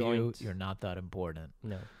Burekas love joint. You're not that important.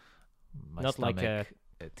 No. My Not like stomach,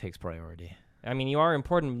 it takes priority. I mean, you are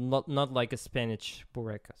important, not like a spinach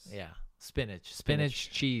Burekas. Yeah,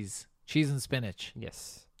 spinach, cheese and spinach.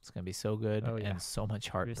 Yes. It's gonna be so good Oh, yeah. and so much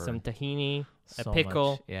heartburn. There's some tahini, So a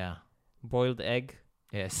pickle, much. Yeah. boiled egg.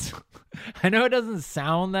 Yes. I know it doesn't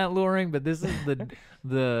sound that luring, but this is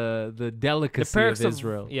the delicacy of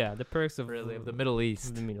Israel. The perks of Really, of the Middle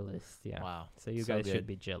East. The Middle East, yeah. Wow. So you So guys good. should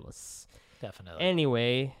be jealous. Definitely.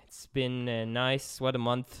 Anyway, it's been nice. What a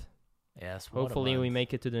month. Yes. what a Hopefully we month.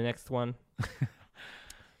 make it to the next one.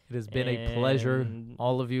 It has been a pleasure. And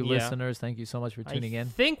All of you yeah. listeners, thank you so much for tuning in. I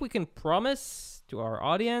think we can promise to our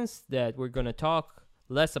audience that we're going to talk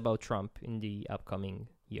less about Trump in the upcoming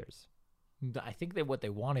years. I think that what they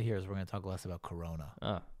want to hear is we're going to talk less about Corona.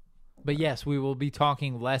 But But yes, we will be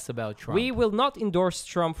talking less about Trump. we will not endorse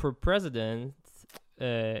Trump for president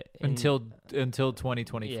until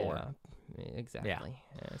 2024, Yeah, exactly.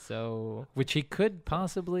 So which he could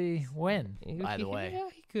possibly win. By the he- way, yeah,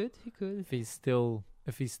 he could. if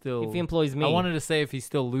he employs me, I wanted to say if he's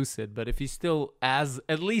still lucid, but if he's still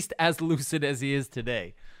at least as lucid as he is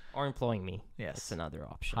today. or employing me, Yes. that's another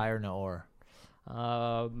option. Hire Naor.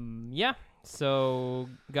 Yeah. So,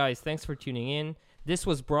 guys, thanks for tuning in. This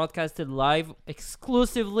was broadcasted live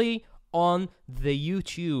exclusively on the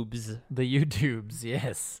YouTubes. The YouTubes,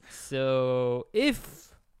 yes. So,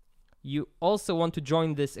 if you also want to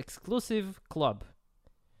join this exclusive club,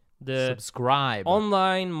 the Subscribe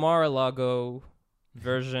online Mar-a-Lago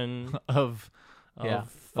version of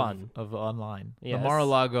fun of online. Yes. The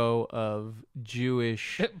Mar-a-Lago of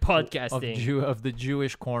Jewish podcasting. of the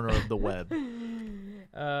Jewish corner of the web.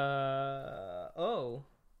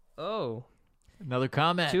 Oh. Another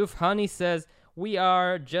comment. Toof Honey says, we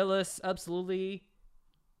are jealous, absolutely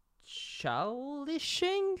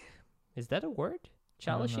challishing? Is that a word? know.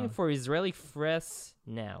 Challishing for Israeli press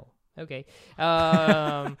now. Okay.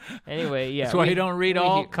 Anyway, yeah. That's why you don't read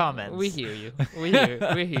all comments. We hear you. We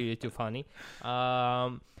hear you, Toof Honey.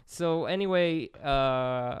 So anyway,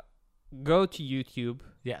 go to YouTube.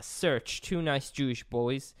 Yes. Search Two Nice Jewish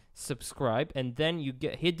Boys, subscribe, and then you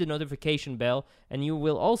hit the notification bell, and you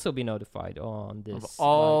will also be notified on this. Of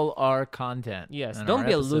all our content. Yes, and don't our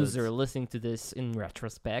be episodes. a loser listening to this in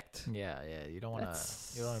retrospect. Yeah. You don't want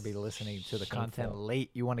That's to. You don't want to be listening to the content shameful.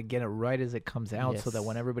 late. You want to get it right as it comes out, so that Yes.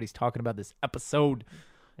 when everybody's talking about this episode,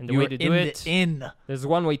 And the you're way to do in it, the in, there's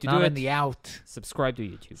one way to not do in it. the out. Subscribe to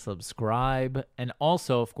YouTube. Subscribe, and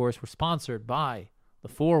also, of course, we're sponsored by The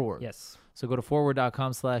Forward. Yes. So go to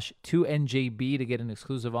forward.com/2NJB to get an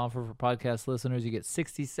exclusive offer for podcast listeners. You get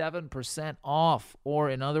 67% off, or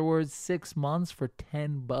in other words, 6 months for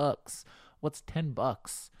 $10. What's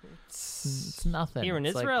 $10? It's nothing. Here in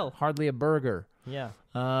It's like Israel. hardly a burger. Yeah.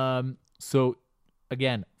 So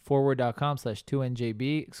again,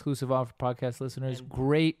 forward.com/2NJB, exclusive offer for podcast listeners. And-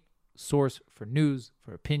 Great source for news,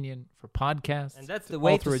 for opinion, for podcasts. And that's all the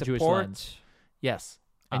way through to a Jewish support lens. Yes.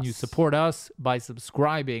 And you us. support us by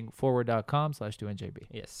subscribing forward.com/2NJB.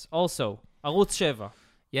 Yes. Also, Arutz Sheva,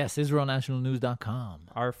 Yes, IsraelNationalNews.com.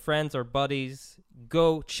 our friends, our buddies,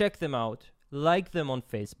 go check them out. Like them on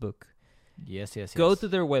Facebook. Yes. Go to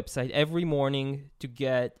their website every morning to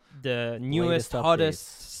get the newest, Latest hottest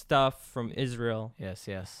updates. stuff from Israel. Yes.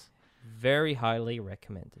 Very highly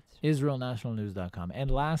recommended. IsraelNationalNews.com. And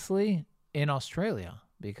lastly, in Australia,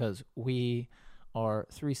 because we are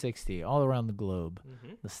 360 all around the globe.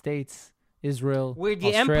 The States, Israel, We're the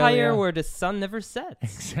Australia. empire where the sun never sets.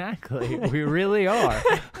 Exactly. We really are.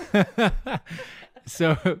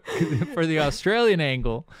 So for the Australian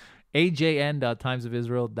angle,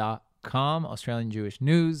 ajn.timesofisrael.com, Australian Jewish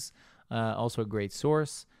News, also a great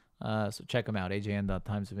source. So check them out,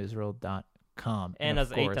 ajn.timesofisrael.com. And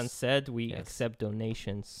as of Eitan course- said, we yes. accept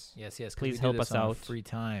donations. Yes, 'cause Please we do help this us on out. free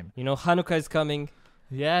time. You know, Hanukkah is coming.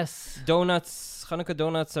 Yes. Donuts, Hanukkah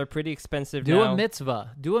donuts are pretty expensive Do now. a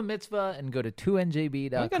mitzvah. Do a mitzvah and go to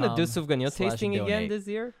 2njb.com. Are we going to do Sufganiyot /donate. tasting again this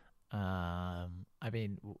year? I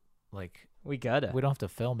mean, like, We gotta. we don't have to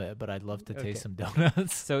film it, but I'd love to Okay. taste some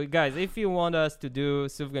donuts. So, guys, if you want us to do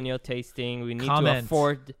Sufganiyot tasting, we need Comment. to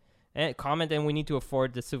afford... comment, and we need to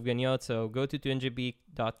afford the Sufganiyot. So go to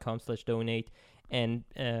 2njb.com/donate and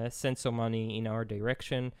send some money in our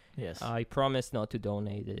direction. Yes. I promise not to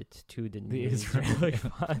donate it to the The Israeli Israeli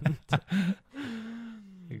fund.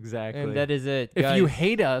 Exactly. And that is it, if guys. you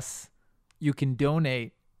hate us, you can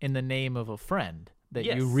donate in the name of a friend that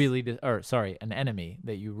you Yes. really, an enemy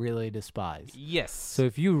that you really despise. Yes. So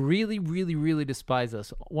if you really, really, really despise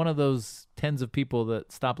us, one of those tens of people that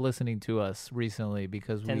stopped listening to us recently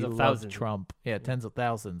because Tens we of love thousands. Trump. Yeah, tens of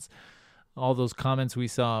thousands. All those comments we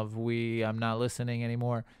saw of I'm not listening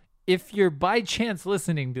anymore. If you're by chance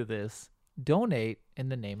listening to this, donate in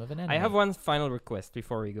the name of an enemy. I have one final request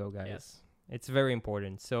before we go, guys. Yes. It's very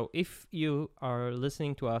important. So if you are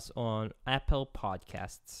listening to us on Apple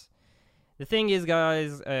Podcasts, the thing is,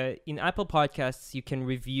 guys, in Apple Podcasts, you can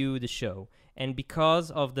review the show. And because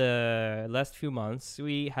of the last few months,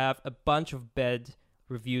 we have a bunch of bad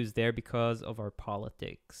reviews there because of our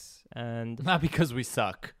politics. And Not because we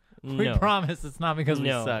suck. We no. promise it's not because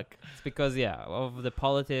No. we suck. It's because, of the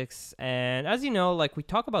politics. And as you know, like, we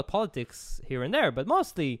talk about politics here and there, but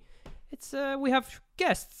mostly it's we have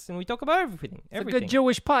guests and we talk about everything. It's a good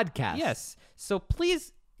Jewish podcast. Yes. So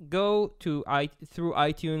please go to through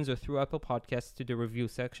iTunes or through Apple Podcasts to the review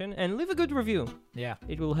section and leave a good review. Yeah.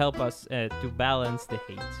 It will help us to balance the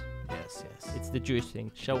hate. Yes. It's the Jewish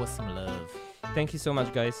thing. Show us some love. Thank you so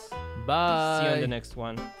much, guys. Bye. See you on the next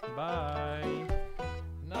one. Bye.